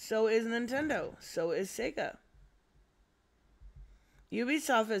 So is Nintendo. So is Sega.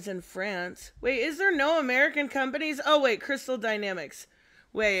 Ubisoft is in France. Wait, is there no American companies? Oh, wait, Crystal Dynamics.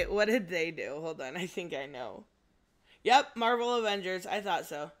 Wait, what did they do? Hold on, I think I know. Yep, Marvel Avengers. I thought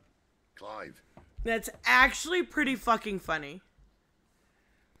so. Clive. That's actually pretty fucking funny.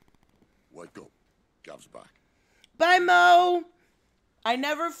 Wake up. Gav's back. Bye, Mo. I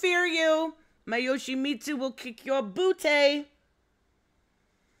never fear you. My Yoshimitsu will kick your booty.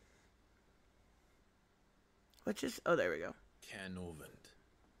 What just... Oh, there we go. Canovant.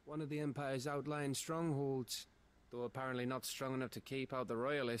 One of the Empire's outlying strongholds, though apparently not strong enough to keep out the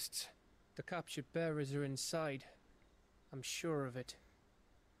Royalists. The captured bearers are inside. I'm sure of it.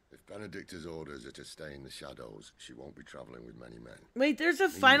 If Benedicta's orders are to stay in the shadows, she won't be traveling with many men. Wait, there's a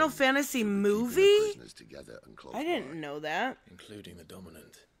Final Fantasy movie? I didn't know that. Including the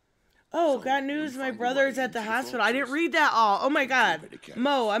Dominant. Oh, got news. My brother's at the hospital. I didn't read that all. Oh my god.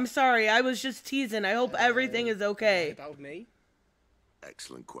 Mo, I'm sorry. I was just teasing. I hope everything is okay. About me?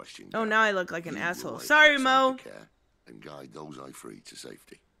 Excellent question. Oh, now I look like an asshole. Sorry, Mo. And guide those I free to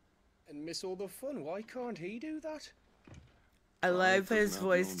safety. And miss all the fun. Why can't he do that? I love his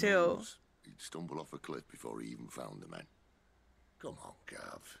voice too. He'd stumble off a cliff before he even found the men. Come on,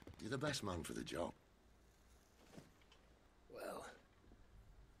 Gav. You're the best man for the job. Well,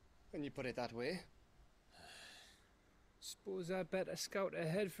 when you put it that way. Suppose I'd better scout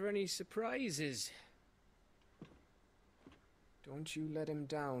ahead for any surprises. Don't you let him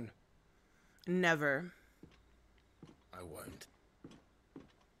down. Never. I won't.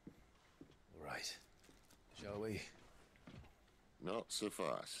 All right. Shall we? Not so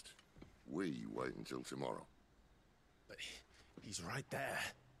fast. We wait until tomorrow. But he's right there.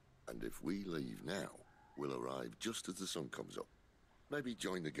 And if we leave now, we'll arrive just as the sun comes up. Maybe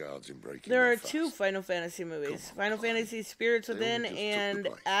join the guards in breaking. There are two Final Fantasy movies. Final Fantasy Spirits Within and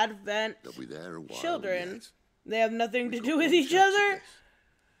Advent Children. They have nothing to do with each other?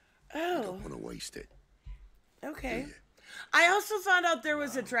 Oh. I don't want to waste it. Okay. I also found out there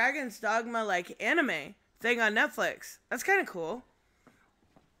was a Dragon's Dogma like anime thing on Netflix. That's kind of cool.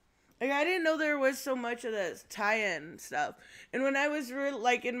 Like, I didn't know there was so much of this tie-in stuff. And when I was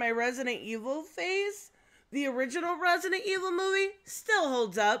like in my Resident Evil phase, the original Resident Evil movie still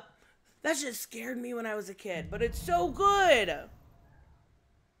holds up. That just scared me when I was a kid, but it's so good.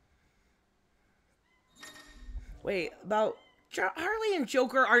 Wait, about Harley and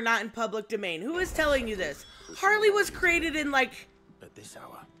Joker are not in public domain. Who is telling you this? Harley was created in like At this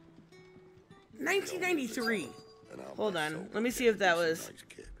hour. 1993. Hold on, let me see if that was.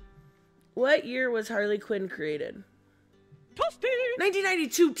 What year was Harley Quinn created?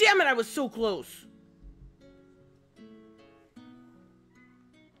 1992. Damn it, I was so close.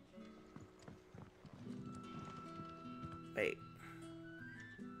 Wait.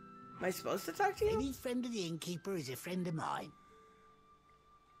 Am I supposed to talk to you? Any friend of the innkeeper is a friend of mine.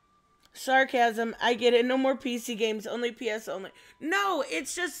 Sarcasm. I get it. No more PC games. Only PS only. No,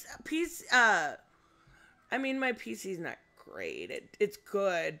 it's just PC. I mean, my PC's not great. It's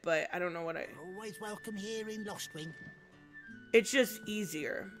good, but I don't know what I. Always welcome here in Lost Wing. It's just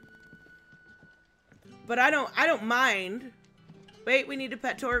easier. But I don't mind. Wait, we need to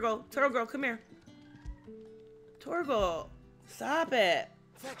pet Torgal. Torgal, come here. Torgal, stop it.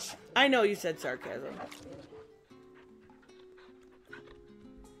 I know you said sarcasm.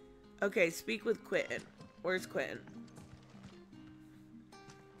 Okay, speak with Quentin. Where's Quentin?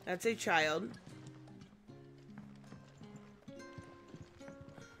 That's a child.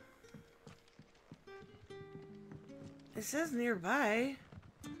 It says nearby.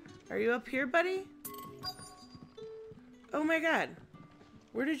 Are you up here, buddy? Oh my god.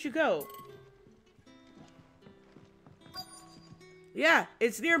 Where did you go? Yeah,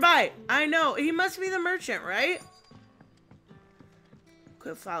 it's nearby. I know. He must be the merchant, right?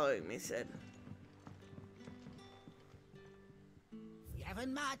 Quit following me, Sid. You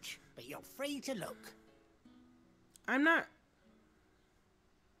haven't much, but you're free to look. I'm not...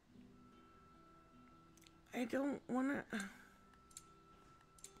 I don't wanna...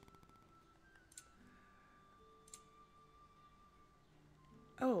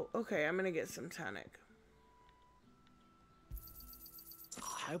 Oh, okay, I'm gonna get some tonic.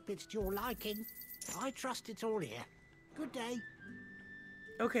 I hope it's to your liking. I trust it's all here. Good day.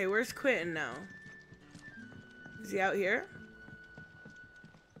 Okay, where's Quentin now? Is he out here?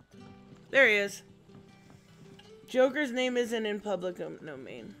 There he is. Joker's name isn't in public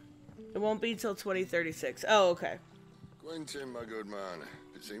domain. It won't be till 2036. Oh, okay. Quentin, my good man.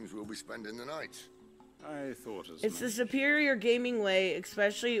 It seems we'll be spending the night. I thought as It's the superior gaming way,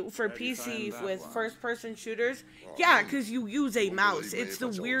 especially for PC with first-person shooters. Yeah, because you use a mouse. It's the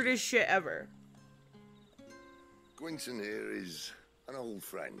weirdest shit ever. Quentin here is an old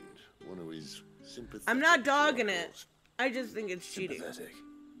friend, one of his sympathetic. I'm not dogging it. I just think it's cheating. Sympathetic.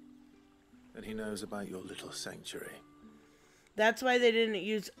 And he knows about your little sanctuary. That's why they didn't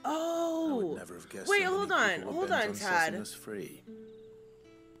use. Oh, I would never have guessed wait, so hold many on, people were hold bent on, on Todd. setting us free.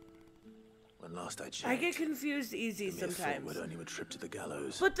 When last I checked, I get confused easy the mere thought sometimes. would only a trip to the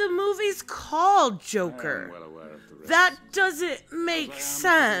gallows. But the movie's called Joker. well aware of the risks. That doesn't make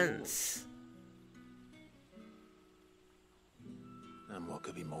sense. And what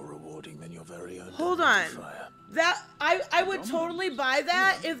could be more rewarding than your very own Hold on. fire? That I would totally buy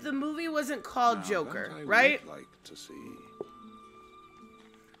that if the movie wasn't called Joker, right? Like to see.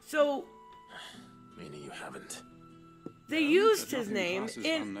 So Meaning you haven't. they used his name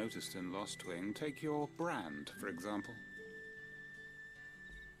in. Unnoticed in Lost Wing. Take your brand, for example.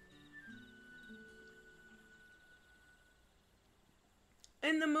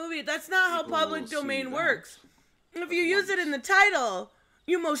 In the movie, that's not how People public will see domain that. works. If you use it in the title,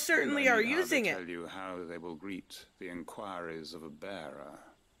 you most certainly Then are how using they it. tell you how they will greet the inquiries of a bearer.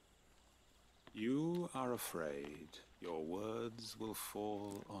 You are afraid your words will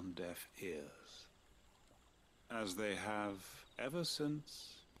fall on deaf ears, as they have ever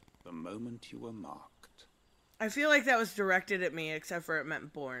since the moment you were marked. I feel like that was directed at me, except for it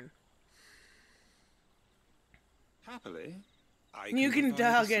meant born. Happily, You can provide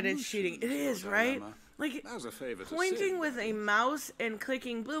a dog it, it's solution cheating. It to your is, right? dilemma. Like, As a favor to pointing Sid, with a mouse and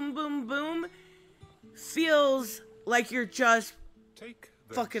clicking boom, boom, boom feels like you're just Take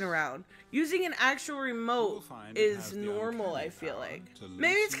fucking around. Using an actual remote find it is has the normal, uncanny I feel power like. to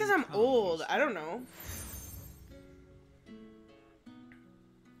Maybe it's because I'm loosen old. I don't know.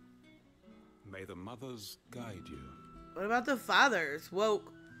 May the mothers guide you. What about the fathers?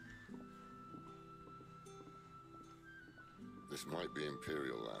 Woke. This might be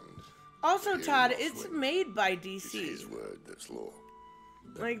Imperial land. Also, Here in Todd, Lost it's Wing, made by It's DC. his word that's law.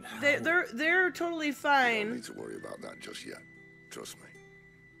 Like they're totally You don't fine need to worry about that just yet. Trust me.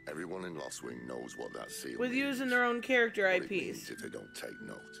 Everyone in Lost Wing knows what that seal with means, using their own character what it IPs. means if they don't take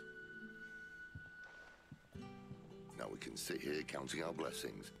note. can sit here counting our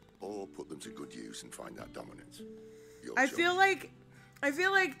blessings, or put them to good use and find that dominance. Your I choice.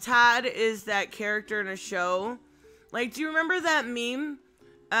 feel like Todd is that character in a show. Like, do you remember that meme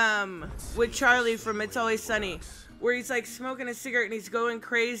with Charlie from It's Always Sunny, where he's like smoking a cigarette and he's going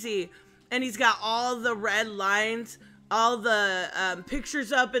crazy, and he's got all the red lines, all the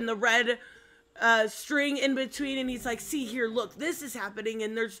pictures up in the red string in between, and he's like, see here, look, this is happening,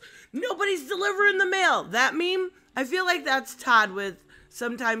 and there's nobody's delivering the mail. That meme, I feel like that's Todd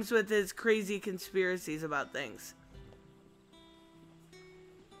sometimes with his crazy conspiracies about things.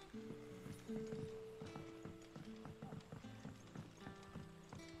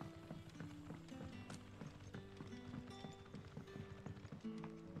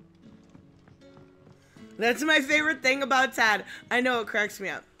 That's my favorite thing about Todd. I know it cracks me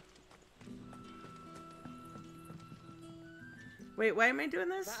up. Wait, why am I doing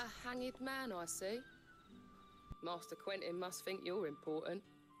this? That a hanged man, I see. Master Quentin must think you're important.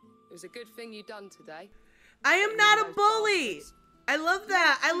 It was a good thing you done today. I am not a bully. I love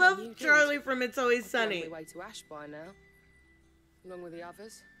that. I love Charlie from It's Always Sunny. On my way to Ash by now, along with the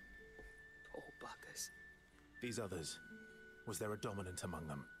others. Poor buggers. These others, was there a dominant among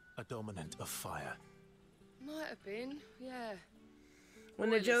them? A dominant of fire? Might have been, yeah. When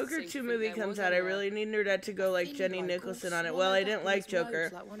the Joker 2 movie comes out, I really need Nerdette to go like Jenny Nicholson on it. Well, I didn't like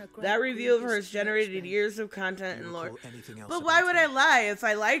Joker. That review of hers generated years of content and lore. But why would I lie if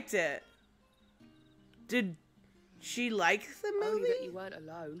I liked it? Did she like the movie? Only that you weren't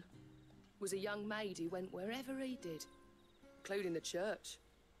alone. Was a young maid who went wherever he did, including the church,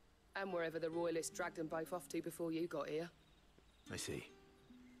 and wherever the royalists dragged them both off to before you got here. I see.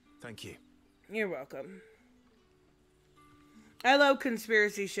 Thank you. You're welcome. I love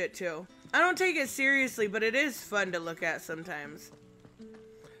conspiracy shit too. I don't take it seriously, but it is fun to look at sometimes.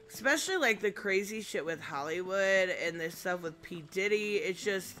 Especially like the crazy shit with Hollywood and this stuff with P. Diddy.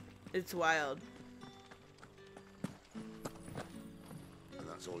 It's wild. And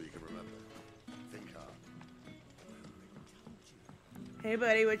that's all you can remember. Think hard. Hey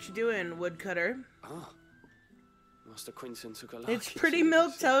buddy, what you doing, woodcutter? Ah. Master Quentin took a liking. It's pretty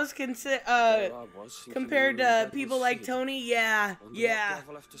milquetoast compared to people like Tony. Yeah, yeah. What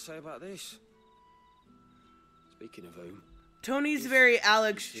will have to say about this? Speaking of whom, Tony's very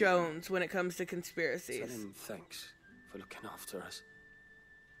Alex Jones when it comes to tell conspiracies. him thanks for looking after us.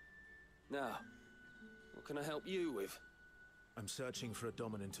 Now, what can I help you with? I'm searching for a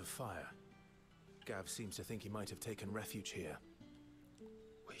dominant of fire. Gav seems to think he might have taken refuge here.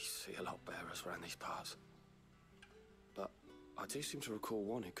 We see a lot bearers around these parts. But I do seem to recall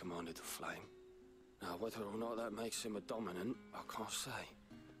one who commanded the flame. Now, whether or not that makes him a dominant, I can't say.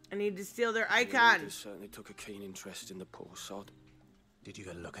 I need to steal their The icon. leaders certainly took a keen interest in the poor sod. Did you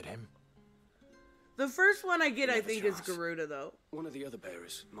get a look at him? The first one I get, I Never think, is chance. Garuda, though. One of the other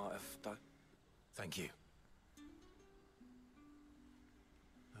bearers might have done. Thank you.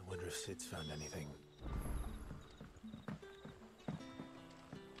 I wonder if Sid's found anything.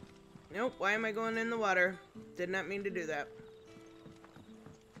 Nope, why am I going in the water? Did not mean to do that.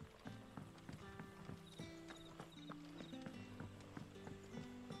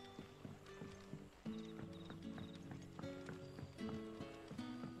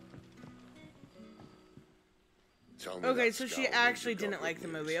 Okay, so she actually didn't like the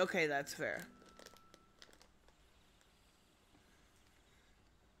movie. Okay, that's fair.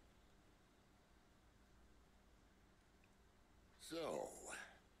 So,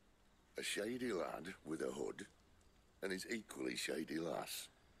 a shady lad with a hood, and his equally shady lass.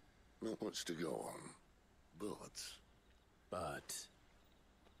 Not much to go on, but...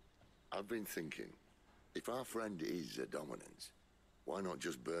 I've been thinking, if our friend is a dominant, why not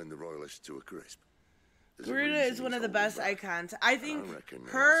just burn the royalists to a crisp? There's a Garuda reason is one he's of the holding best back. icons. I think reckon it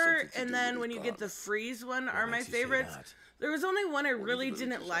has her something to and do then with when his you get the partner. freeze one are my makes you say favorites. that? There was only one I One of the really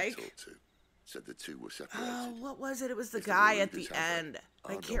didn't villagers I like. talked to said the two were separated. Oh, what was it? It was the If the guy at leaders the have end. it, I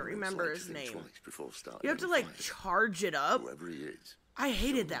our can't dominance remember likes his to think name. twice before starting You have to any like fighting. charge it up. Whoever he is, I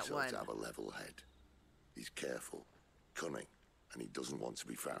hated show that himself one. to have a level head. He's careful, cunning, and he doesn't want to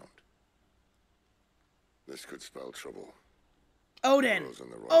be found. This could spell trouble. Odin. Heroes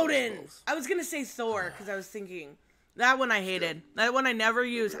and the royals Odin. both. I was gonna say Thor because I was thinking that one I hated. That one I never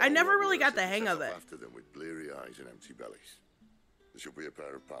used. I never really got the hang of it. After them with bleary eyes and empty bellies. There should be a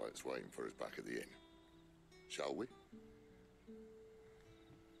pair of pallets waiting for us back at the inn. Shall we?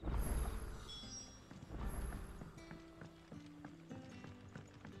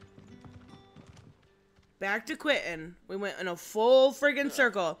 Back to Quentin. We went in a full friggin'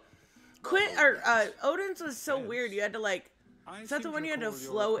 circle. Odin's was so weird. You had to like Is that the one you had to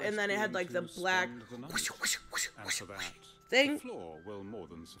float and then it had like the black whoosh, whoosh, whoosh, whoosh, whoosh thing? The floor will more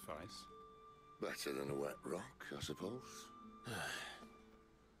than suffice. Better than a wet rock, I suppose.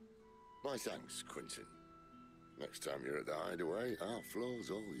 My thanks, Quentin. Next time you're at the hideaway, our floor's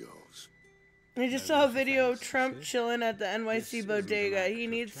all yours. I just saw a video of Trump chilling at the NYC bodega. He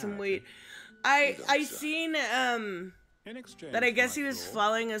needs some weed. I seen that I guess he was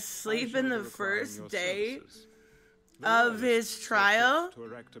falling asleep in the first day of his trial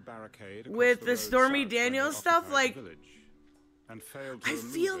with the Stormy Daniels stuff. Like, I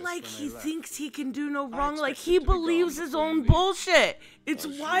feel like he thinks he can do no wrong. Like, he believes his own bullshit. It's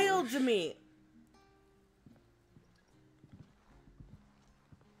wild to me.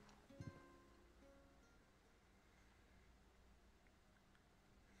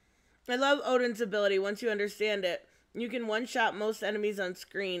 I love Odin's ability. Once you understand it, you can one-shot most enemies on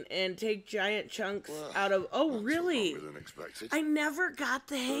screen and take giant chunks out of... Oh, really? I never got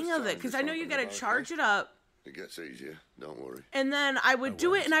the hang of it, because I know you gotta charge it up. It gets easier, don't worry. And then I would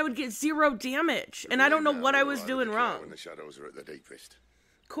do it, and I would get 0 damage. And I don't know what I was doing wrong. When the shadows are at the deepest.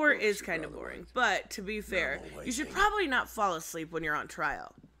 Court is kind of boring, but to be fair, you should probably not fall asleep when you're on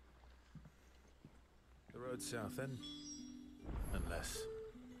trial. The road south then, unless.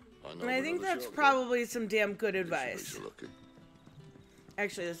 And I think that's probably some damn good advice.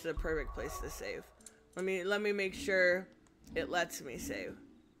 Actually, this is a perfect place to save. Let me make sure it lets me save.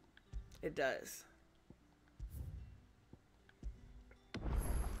 It does.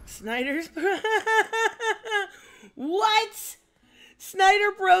 Snyder's what?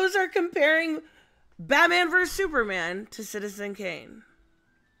 Snyder Bros are comparing Batman vs Superman to Citizen Kane.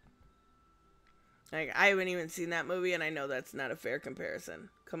 Like, I haven't even seen that movie, and I know that's not a fair comparison.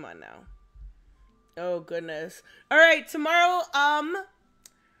 Come on now. Oh, goodness. All right, tomorrow,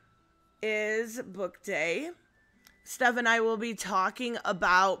 is book day. Steph and I will be talking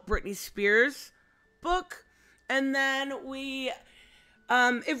about Britney Spears' book. And then we,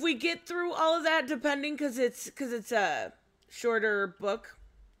 if we get through all of that, depending, because it's a shorter book,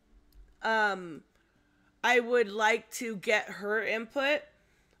 I would like to get her input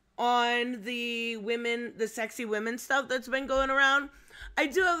on the sexy women stuff that's been going around. I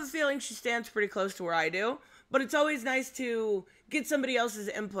do have a feeling she stands pretty close to where I do, but it's always nice to get somebody else's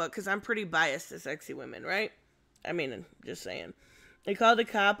input, because I'm pretty biased to sexy women, right? I mean, just saying. They called a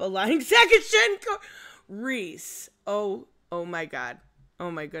cop a lying sack of shit. Reese. Oh my God.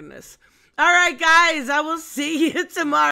 Oh my goodness. All right, guys, I will see you tomorrow.